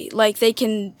responsibility. Like, they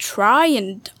can try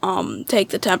and take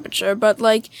the temperature, but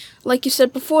like you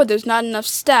said before, there's not enough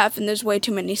staff and there's way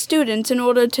too many students in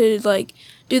order to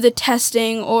do the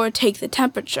testing or take the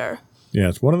temperature. Yeah,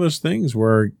 it's one of those things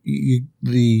where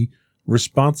the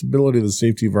responsibility of the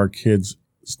safety of our kids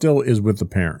still is with the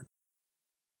parent.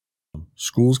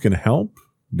 Schools can help,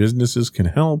 businesses can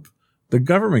help, the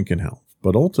government can help,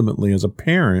 but ultimately as a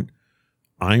parent,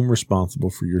 I'm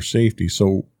responsible for your safety.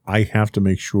 So I have to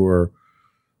make sure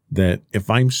that if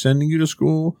I'm sending you to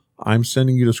school, I'm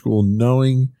sending you to school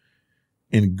knowing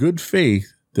in good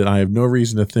faith that I have no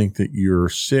reason to think that you're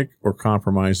sick or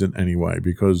compromised in any way.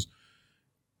 Because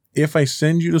if I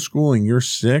send you to school and you're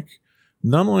sick,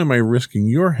 not only am I risking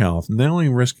your health, now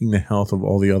I'm risking the health of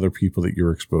all the other people that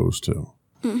you're exposed to.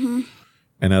 Mm-hmm.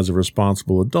 And as a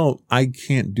responsible adult, I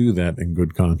can't do that in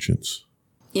good conscience.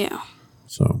 Yeah.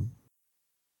 So,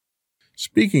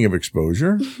 speaking of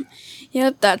exposure.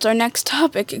 Yep, that's our next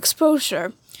topic,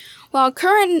 exposure. While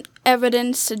current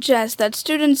evidence suggests that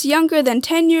students younger than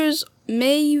 10 years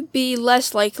may be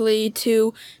less likely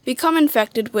to become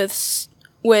infected with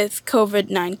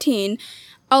COVID-19,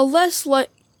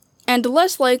 and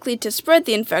less likely to spread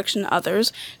the infection to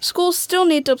others, schools still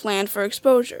need to plan for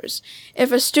exposures.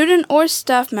 If a student or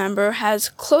staff member has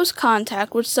close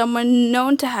contact with someone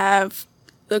known to have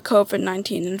the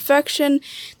COVID-19 infection,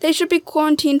 they should be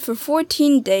quarantined for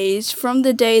 14 days from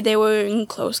the day they were in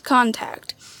close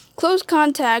contact. Close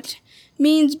contact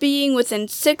means being within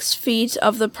 6 feet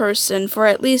of the person for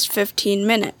at least 15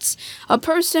 minutes. A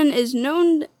person is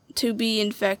known to be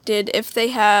infected if they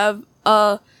have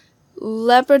a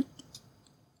laboratory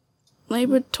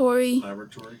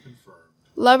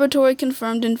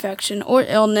confirmed infection or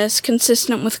illness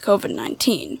consistent with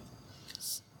COVID-19.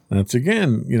 That's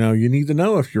again, you need to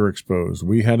know if you're exposed.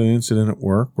 We had an incident at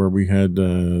work where we had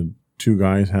 2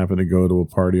 guys happen to go to a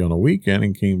party on a weekend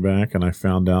and came back, and I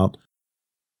found out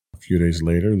a few days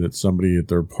later that somebody at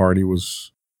their party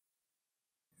was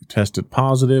tested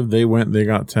positive. They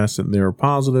got tested and they were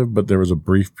positive, but there was a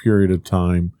brief period of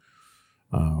time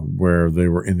where they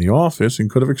were in the office and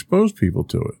could have exposed people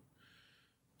to it.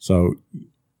 So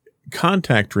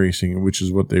contact tracing, which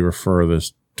is what they refer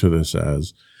to this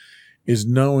as, is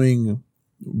knowing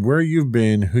where you've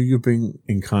been, who you've been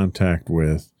in contact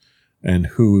with, and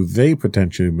who they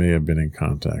potentially may have been in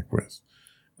contact with.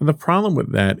 And the problem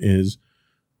with that is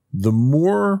the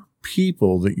more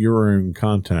people that you're in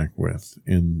contact with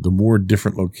in the more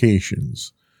different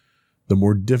locations, the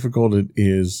more difficult it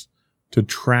is to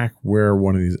track where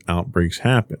one of these outbreaks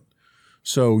happened.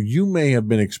 So you may have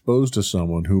been exposed to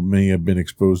someone who may have been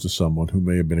exposed to someone who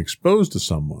may have been exposed to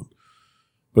someone,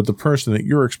 but the person that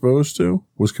you're exposed to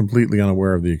was completely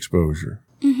unaware of the exposure.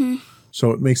 Mm-hmm.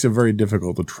 So it makes it very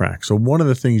difficult to track. So one of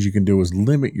the things you can do is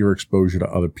limit your exposure to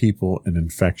other people and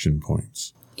infection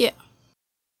points. Yeah.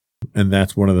 And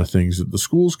that's one of the things that the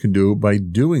schools can do by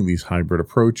doing these hybrid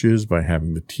approaches, by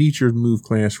having the teachers move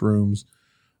classrooms.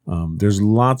 There's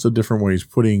lots of different ways,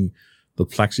 putting the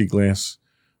plexiglass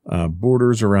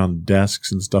borders around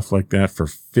desks and stuff like that for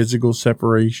physical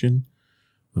separation.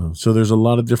 So there's a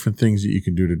lot of different things that you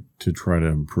can do to try to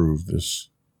improve this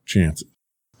chances.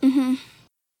 Mm-hmm.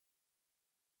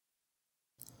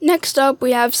 Next up,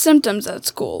 we have symptoms at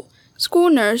school.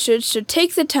 School nurses should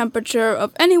take the temperature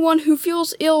of anyone who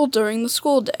feels ill during the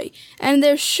school day, and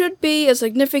there should be a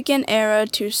significant area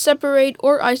to separate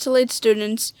or isolate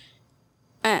students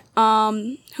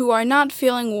who are not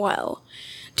feeling well.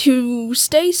 To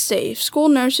stay safe, school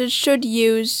nurses should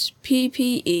use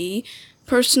PPE,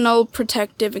 personal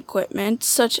protective equipment,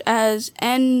 such as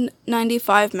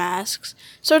N95 masks,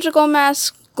 surgical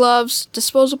masks, gloves,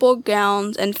 disposable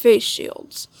gowns, and face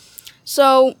shields.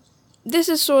 So, this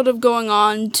is sort of going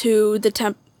on to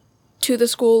the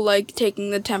school, like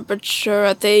taking the temperature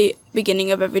at the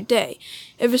beginning of every day.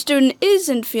 If a student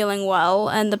isn't feeling well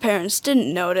and the parents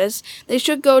didn't notice, they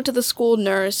should go to the school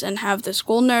nurse and have the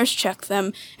school nurse check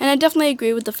them. And I definitely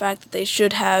agree with the fact that they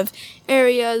should have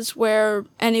areas where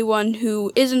anyone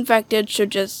who is infected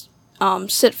should just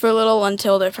sit for a little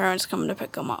until their parents come to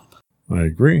pick them up. I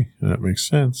agree. That makes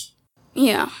sense.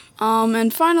 Yeah.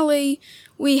 And finally,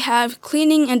 we have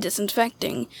cleaning and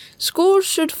disinfecting. Schools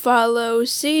should follow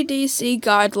CDC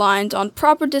guidelines on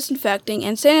proper disinfecting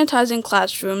and sanitizing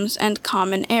classrooms and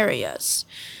common areas.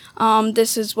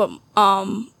 This is what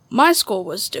my school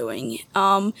was doing.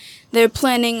 They're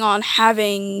planning on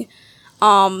having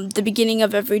the beginning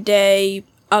of every day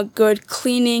a good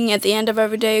cleaning, at the end of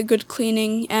every day a good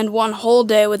cleaning, and one whole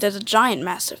day where there's a giant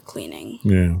massive cleaning.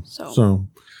 Yeah. So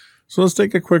let's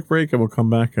take a quick break and we'll come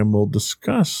back and we'll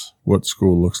discuss what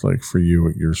school looks like for you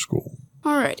at your school.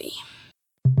 Alrighty.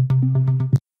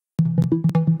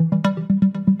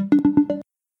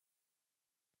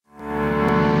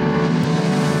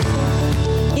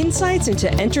 Insights into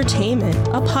Entertainment,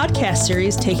 a podcast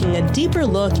series taking a deeper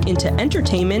look into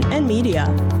entertainment and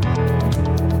media.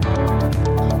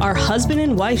 Our husband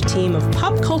and wife team of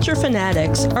pop culture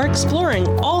fanatics are exploring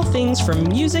all things from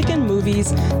music and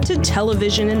movies to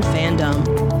television and fandom.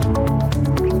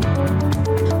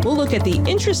 We'll look at the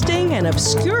interesting and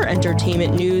obscure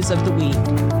entertainment news of the week.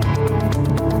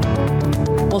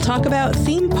 We'll talk about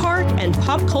theme park and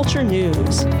pop culture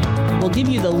news. We'll give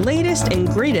you the latest and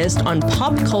greatest on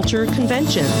pop culture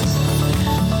conventions.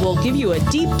 We'll give you a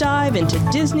deep dive into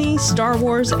Disney, Star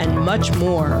Wars, and much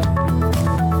more.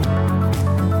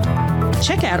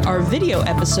 Check out our video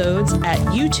episodes at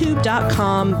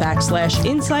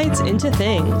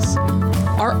youtube.com/insightsintothings.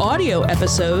 Our audio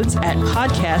episodes at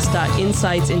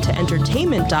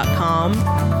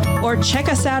podcast.insightsintoentertainment.com, or check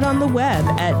us out on the web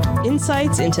at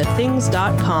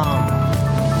insightsintothings.com.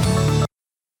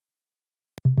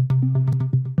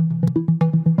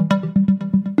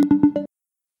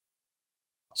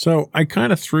 So I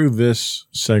kind of threw this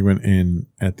segment in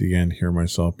at the end here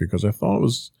myself because I thought it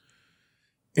was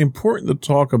important to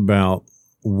talk about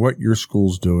what your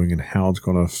school's doing and how it's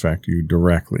going to affect you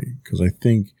directly. Because I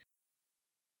think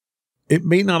it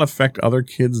may not affect other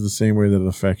kids the same way that it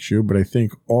affects you, but I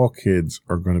think all kids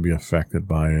are going to be affected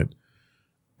by it.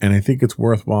 And I think it's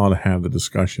worthwhile to have the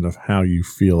discussion of how you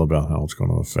feel about how it's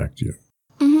going to affect you.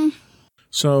 Mm-hmm.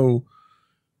 So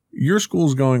your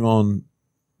school's going on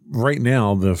right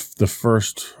now, the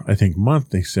first, I think,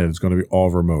 month they said it's going to be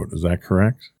all remote. Is that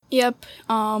correct? Yep.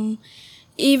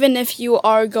 Even if you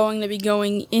are going to be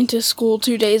going into school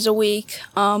 2 days a week,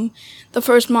 the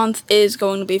first month is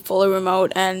going to be fully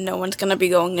remote and no one's going to be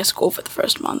going to school for the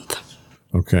first month.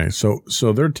 Okay, so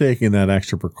they're taking that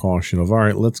extra precaution of, all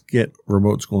right, let's get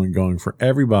remote schooling going for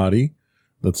everybody.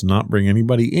 Let's not bring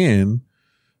anybody in.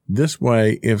 This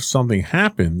way, if something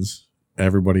happens,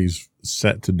 everybody's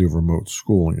set to do remote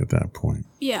schooling at that point.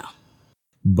 Yeah.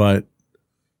 But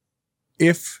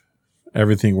if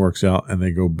everything works out and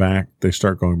they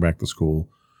start going back to school,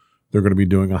 they're going to be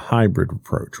doing a hybrid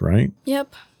approach, right?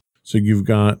 Yep. So you've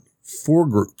got 4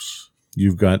 groups.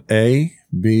 You've got A,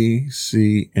 B,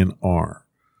 C, and R,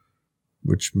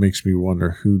 which makes me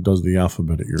wonder who does the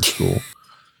alphabet at your school.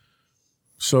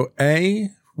 So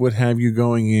A would have you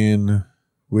going in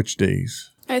Which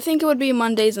days? I think it would be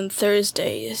Mondays and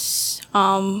Thursdays.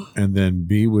 And then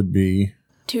B would be?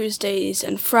 Tuesdays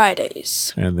and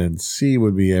Fridays. And then C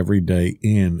would be every day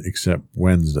in except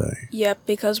Wednesday. Yep,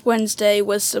 because Wednesday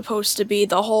was supposed to be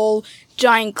the whole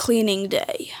giant cleaning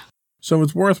day. So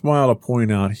it's worthwhile to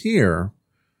point out here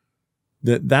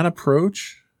that that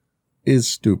approach is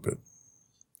stupid.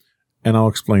 And I'll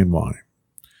explain why.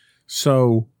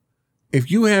 So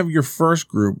if you have your first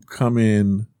group come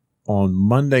in on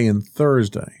Monday and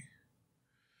Thursday,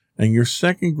 and your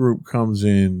second group comes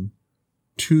in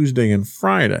Tuesday and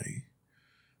Friday,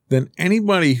 then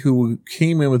anybody who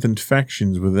came in with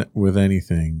infections with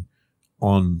anything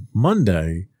on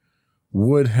Monday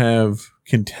would have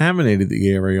contaminated the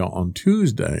area on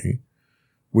Tuesday,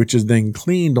 which is then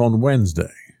cleaned on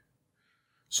Wednesday.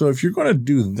 So if you're going to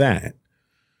do that,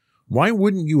 why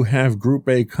wouldn't you have Group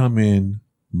A come in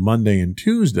Monday and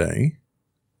Tuesday,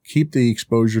 keep the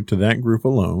exposure to that group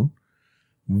alone,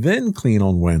 then clean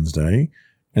on Wednesday,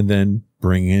 and then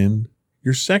bring in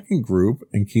your second group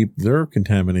and keep their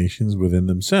contaminations within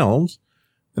themselves,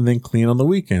 and then clean on the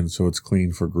weekend so it's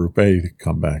clean for Group A to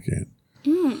come back in.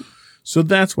 So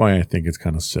that's why I think it's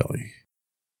kind of silly.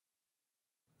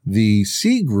 The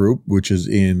C group, which is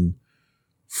in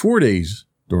 4 days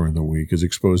during the week, is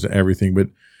exposed to everything, but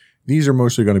these are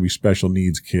mostly going to be special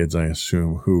needs kids, I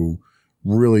assume, who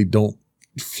really don't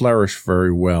flourish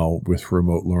very well with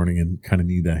remote learning and kind of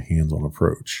need that hands-on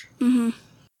approach. Mm-hmm.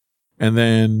 And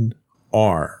then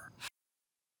R.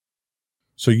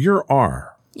 So you're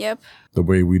R. Yep. The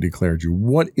way we declared you.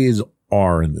 What is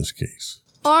R in this case?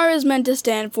 R is meant to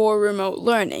stand for remote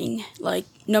learning. Like,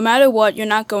 no matter what, you're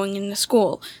not going into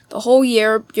school. The whole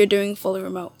year, you're doing fully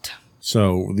remote.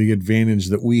 So the advantage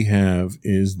that we have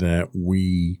is that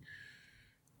we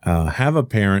have a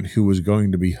parent who is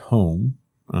going to be home.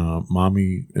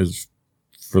 Mommy is,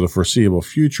 for the foreseeable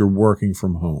future, working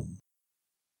from home.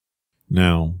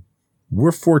 Now,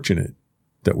 we're fortunate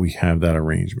that we have that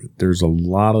arrangement. There's a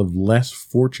lot of less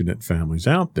fortunate families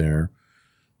out there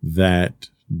that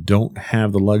don't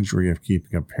have the luxury of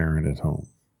keeping a parent at home.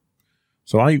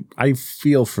 So I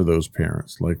feel for those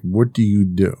parents. Like, what do you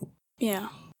do? Yeah.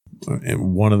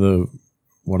 And one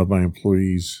of my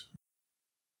employees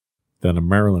down in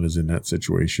Maryland is in that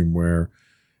situation where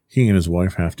he and his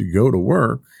wife have to go to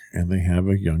work and they have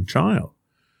a young child.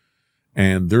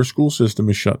 And their school system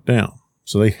is shut down.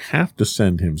 So they have to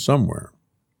send him somewhere.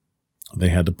 They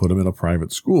had to put him in a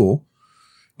private school.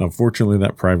 Now, fortunately,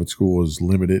 that private school is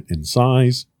limited in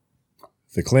size.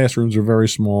 The classrooms are very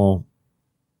small.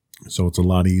 So it's a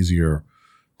lot easier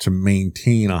to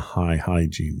maintain a high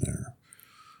hygiene there.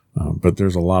 But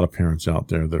there's a lot of parents out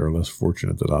there that are less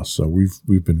fortunate than us. So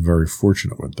we've been very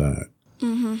fortunate with that.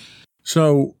 Mm-hmm.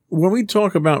 So when we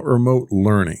talk about remote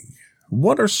learning,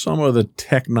 what are some of the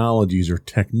technologies or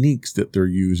techniques that they're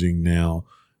using now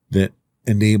that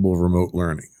enable remote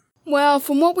learning? Well,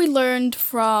 from what we learned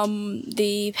from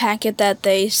the packet that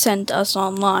they sent us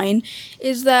online,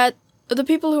 is that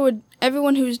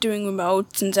everyone who's doing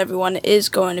remote, since everyone is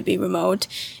going to be remote,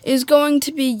 is going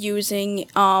to be using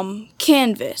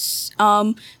Canvas.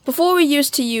 Before we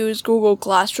used to use Google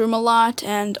Classroom a lot,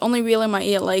 and only really my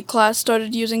ELA class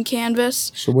started using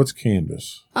Canvas. So what's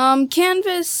Canvas?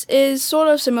 Canvas is sort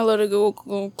of similar to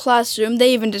Google Classroom.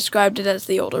 They even described it as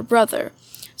the older brother.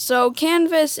 So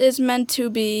Canvas is meant to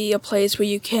be a place where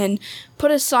you can put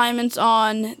assignments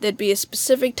on. There'd be a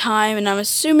specific time, and I'm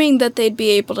assuming that they'd be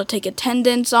able to take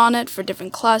attendance on it for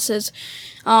different classes.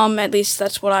 At least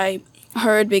that's what I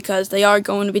heard, because they are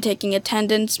going to be taking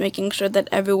attendance, making sure that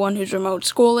everyone who's remote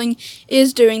schooling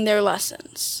is doing their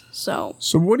lessons. So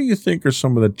what do you think are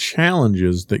some of the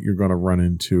challenges that you're going to run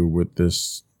into with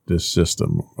this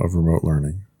system of remote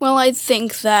learning? Well, I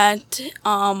think that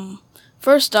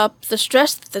first up, the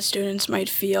stress that the students might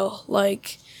feel.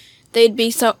 Like, they'd be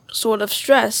sort of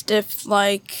stressed if,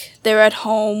 like, they're at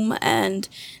home and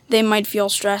they might feel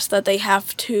stressed that they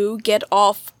have to get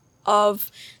off of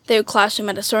their classroom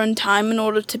at a certain time in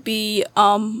order to be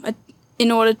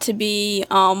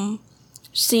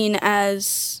seen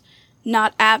as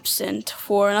not absent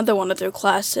for another one of their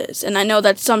classes. And I know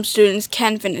that some students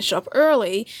can finish up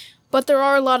early, but there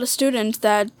are a lot of students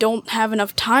that don't have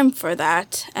enough time for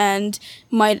that and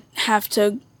might have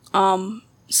to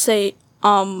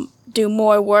do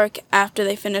more work after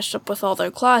they finish up with all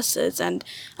their classes. And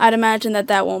I'd imagine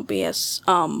that won't be as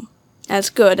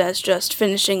good as just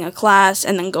finishing a class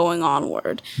and then going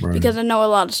onward. Right. Because I know a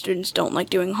lot of students don't like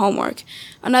doing homework.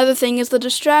 Another thing is the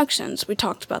distractions. We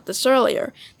talked about this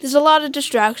earlier. There's a lot of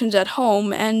distractions at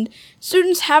home, and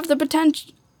students have the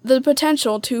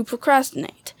potential to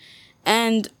procrastinate.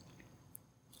 And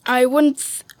I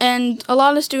wouldn't, and a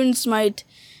lot of students might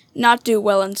not do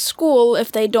well in school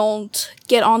if they don't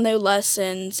get on their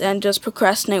lessons and just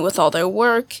procrastinate with all their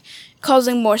work,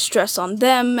 causing more stress on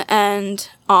them and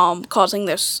causing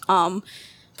their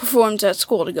performance at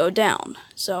school to go down.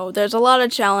 So there's a lot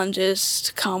of challenges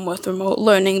to come with remote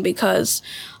learning because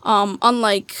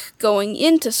unlike going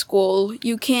into school,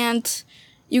 you can't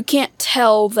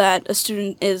tell that a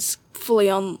student is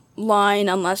fully online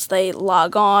unless they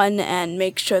log on and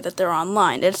make sure that they're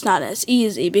online. It's not as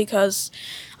easy because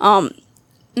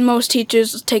most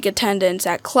teachers take attendance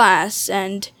at class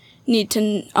and need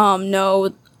to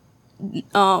know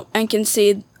and can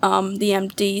see the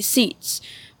empty seats.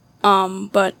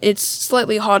 But it's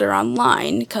slightly harder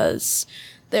online because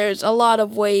there's a lot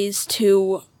of ways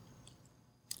to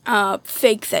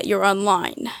fake that you're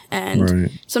online.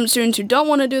 And some students who don't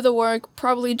want to do the work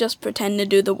probably just pretend to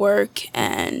do the work.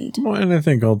 And I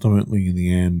think ultimately in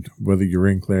the end, whether you're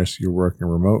in class or you're working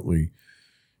remotely,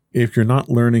 if you're not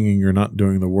learning and you're not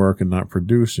doing the work and not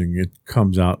producing, it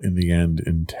comes out in the end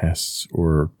in tests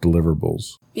or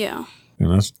deliverables. Yeah.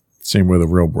 And that's the same way the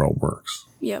real world works.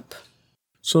 Yep.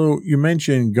 So you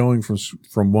mentioned going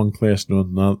from one class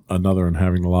to another and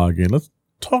having to log in. Let's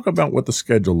talk about what the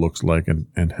schedule looks like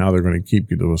and how they're going to keep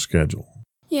you to a schedule.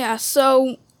 Yeah,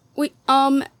 so we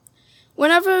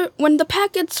when the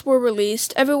packets were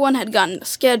released, everyone had gotten a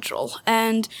schedule,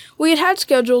 and we had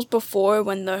schedules before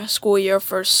when the school year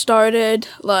first started.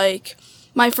 Like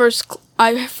I first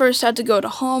had to go to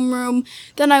homeroom,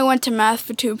 then I went to math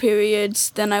for 2 periods,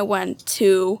 then I went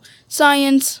to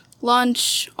science,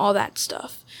 lunch, all that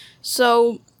stuff.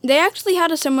 So they actually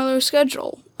had a similar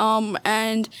schedule.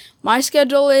 And my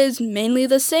schedule is mainly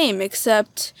the same,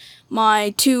 except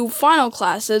my 2 final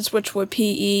classes, which were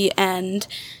PE and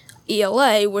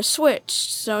ELA, were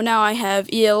switched. So now I have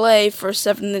ELA for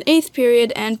 7th and 8th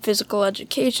period and physical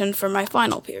education for my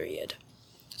final period.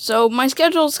 So my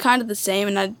schedule is kind of the same,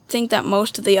 and I think that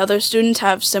most of the other students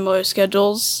have similar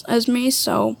schedules as me,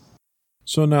 So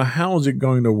now how is it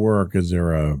going to work? Is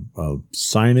there a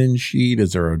sign-in sheet?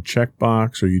 Is there a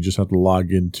checkbox? Or you just have to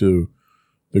log into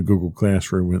the Google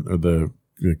Classroom or the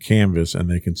Canvas and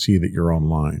they can see that you're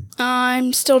online?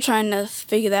 I'm still trying to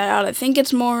figure that out. I think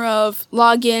it's more of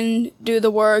log in, do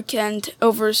the work, and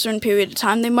over a certain period of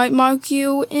time they might mark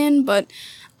you in, but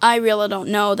I really don't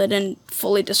know. They didn't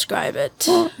fully describe it.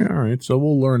 All right, so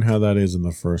we'll learn how that is in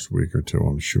the first week or two,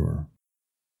 I'm sure.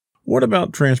 What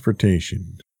about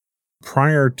transportation?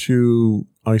 Prior to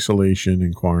isolation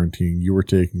and quarantine, you were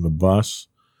taking the bus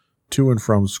to and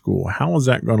from school. How is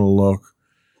that going to look?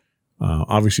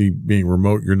 Obviously, being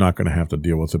remote, you're not going to have to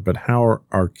deal with it. But how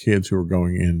are kids who are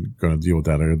going in going to deal with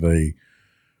that? Are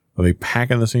they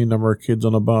packing the same number of kids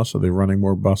on a bus? Are they running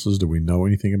more buses? Do we know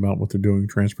anything about what they're doing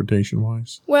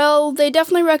transportation-wise? Well, they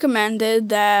definitely recommended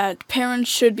that parents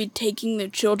should be taking their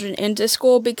children into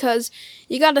school because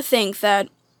you got to think that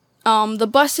the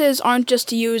buses aren't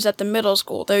just used at the middle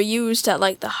school. They're used at,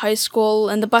 like, the high school,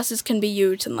 and the buses can be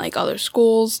used in, like, other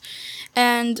schools.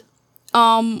 And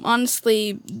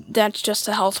honestly, that's just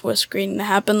a health risk waiting to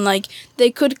happen. Like, they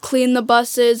could clean the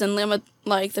buses and limit,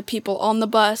 like, the people on the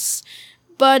bus,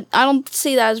 but I don't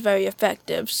see that as very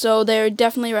effective. So they would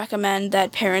definitely recommend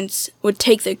that parents would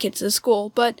take their kids to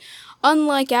school. But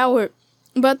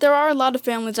there are a lot of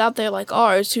families out there like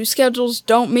ours whose schedules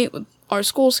don't meet with our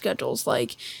school schedules.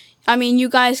 Like, I mean, you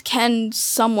guys can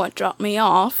somewhat drop me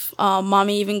off.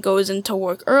 Mommy even goes into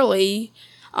work early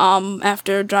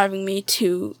after driving me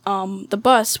to the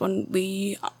bus when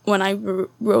I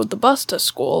rode the bus to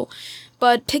school.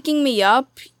 But picking me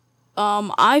up,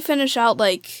 I finish out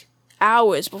like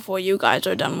hours before you guys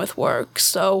are done with work.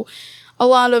 So a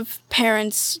lot of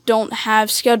parents don't have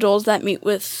schedules that meet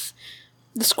with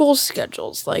the school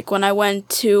schedules. Like when I went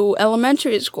to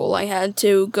elementary school, I had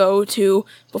to go to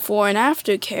before and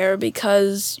after care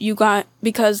because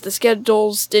the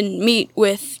schedules didn't meet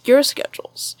with your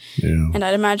schedules. Yeah. And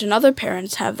I'd imagine other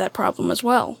parents have that problem as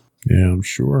well. Yeah, I'm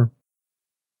sure.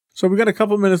 So we got a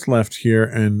couple minutes left here,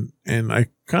 and I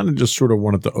kind of just sort of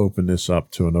wanted to open this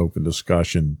up to an open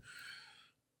discussion.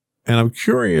 And I'm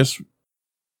curious,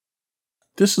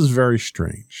 this is very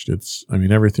strange.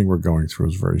 Everything we're going through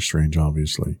is very strange,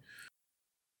 obviously.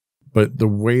 But the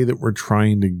way that we're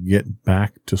trying to get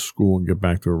back to school and get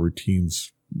back to our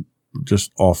routines,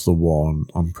 just off the wall and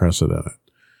unprecedented.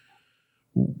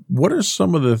 What are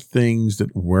some of the things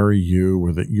that worry you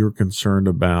or that you're concerned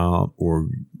about or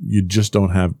you just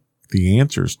don't have the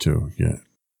answers to yet?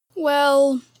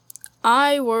 Well,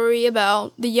 I worry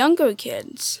about the younger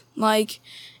kids.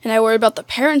 And I worry about the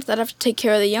parents that have to take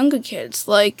care of the younger kids.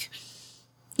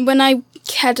 when I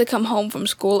had to come home from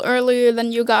school earlier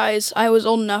than you guys, I was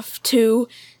old enough to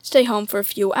stay home for a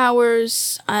few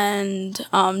hours and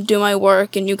do my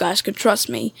work, and you guys could trust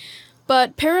me.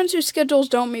 But parents whose schedules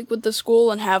don't meet with the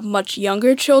school and have much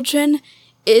younger children,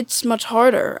 it's much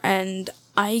harder, and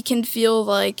I can feel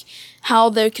like how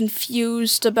they're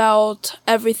confused about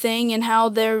everything and how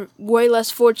they're way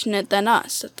less fortunate than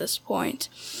us at this point.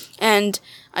 And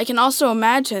I can also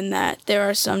imagine that there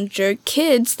are some jerk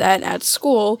kids that at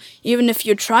school, even if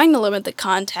you're trying to limit the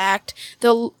contact,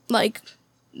 they'll, like,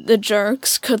 the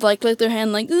jerks could, like, lick their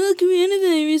hand, like, oh,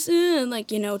 coronavirus, and,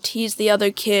 like, you know, tease the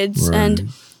other kids. Right.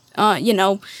 And, you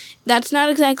know, that's not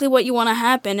exactly what you want to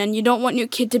happen, and you don't want your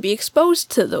kid to be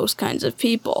exposed to those kinds of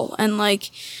people. And,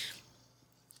 like,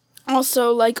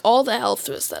 also, like, all the health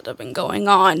risks that have been going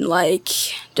on, like,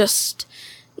 just,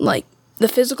 like, the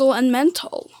physical and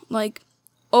mental. Like,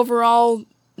 overall,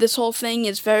 this whole thing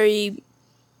is very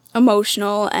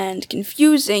emotional and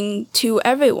confusing to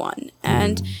everyone.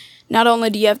 And not only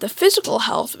do you have the physical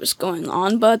health risk going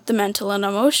on, but the mental and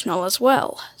emotional as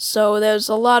well. So there's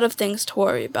a lot of things to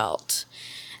worry about.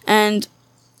 And,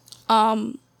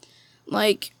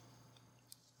 like,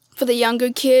 for the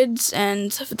younger kids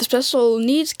and for the special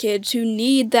needs kids who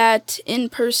need that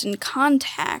in-person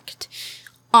contact,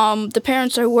 the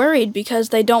parents are worried because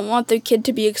they don't want their kid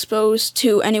to be exposed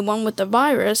to anyone with the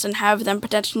virus and have them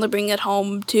potentially bring it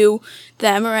home to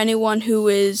them or anyone who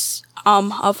is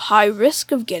of high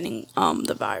risk of getting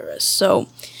the virus. So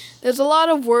there's a lot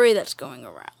of worry that's going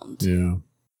around. Yeah.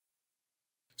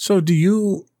 So do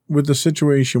you, with the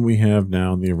situation we have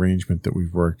now and the arrangement that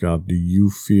we've worked out, do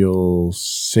you feel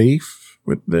safe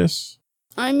with this?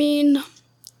 I mean,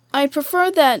 I prefer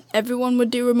that everyone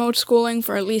would do remote schooling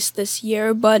for at least this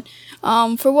year, but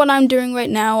for what I'm doing right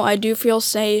now, I do feel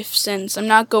safe since I'm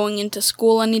not going into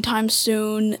school anytime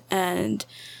soon, and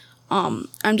I'm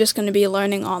just going to be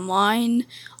learning online.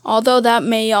 Although that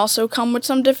may also come with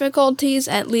some difficulties,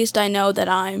 at least I know that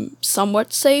I'm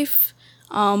somewhat safe.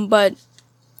 But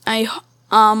I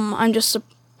just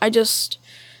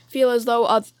feel as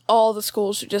though all the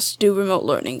schools should just do remote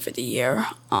learning for the year.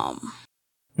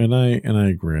 And I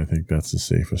agree. I think that's the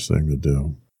safest thing to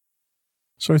do.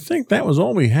 So I think that was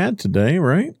all we had today,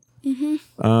 right?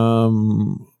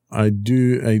 Mm-hmm. I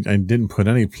didn't put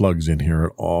any plugs in here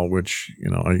at all, which, you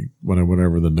know, when I went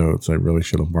over the notes, I really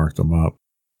should have marked them up.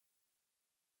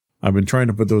 I've been trying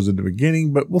to put those at the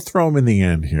beginning, but we'll throw them in the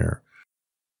end here.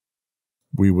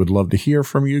 We would love to hear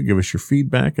from you. Give us your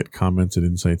feedback at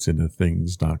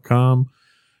comments@insightsintothings.com.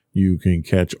 You can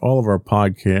catch all of our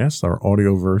podcasts, our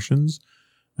audio versions,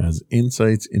 as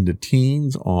Insights into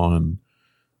Teens on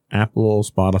Apple,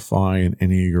 Spotify, and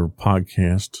any of your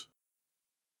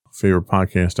favorite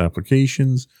podcast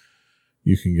applications.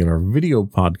 You can get our video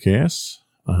podcasts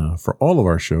for all of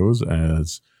our shows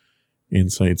as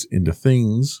Insights into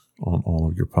Things on all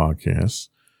of your podcasts.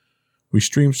 We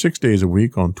stream 6 days a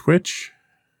week on Twitch,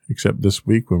 except this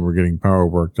week when we're getting power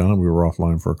work done. We were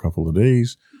offline for a couple of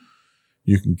days.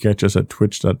 You can catch us at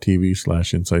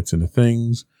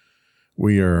twitch.tv/insightsintothings.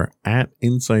 We are at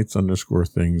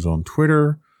insights_things on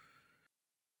Twitter.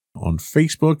 On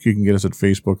Facebook, you can get us at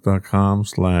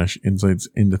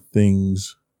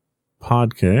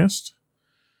facebook.com/insightsintothingspodcast.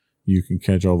 You can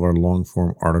catch all of our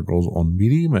long-form articles on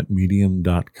Medium at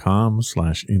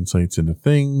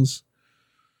medium.com/insightsintothings.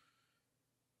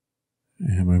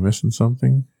 Am I missing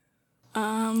something?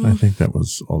 I think that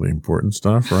was all the important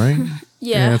stuff, right?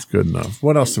 Yeah. That's good enough.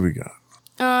 What else do we got?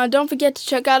 Don't forget to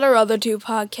check out our other two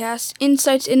podcasts,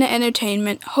 Insights into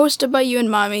Entertainment, hosted by you and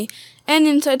Mommy, and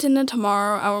Insights into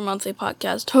Tomorrow, our monthly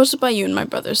podcast, hosted by you and my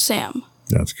brother Sam.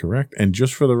 That's correct. And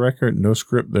just for the record, no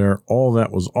script there. All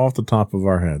that was off the top of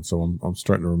our head, so I'm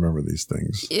starting to remember these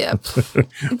things. Yep.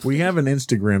 We have an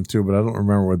Instagram too, but I don't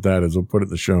remember what that is. We'll put it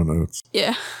in the show notes.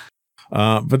 Yeah.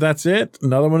 But that's it.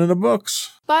 Another one in the books.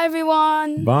 Bye,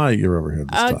 everyone. Bye. You're over here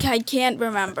this time. Okay, I can't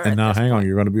remember. And now, hang on.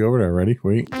 You're going to be over there. Ready?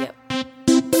 Wait. Yep.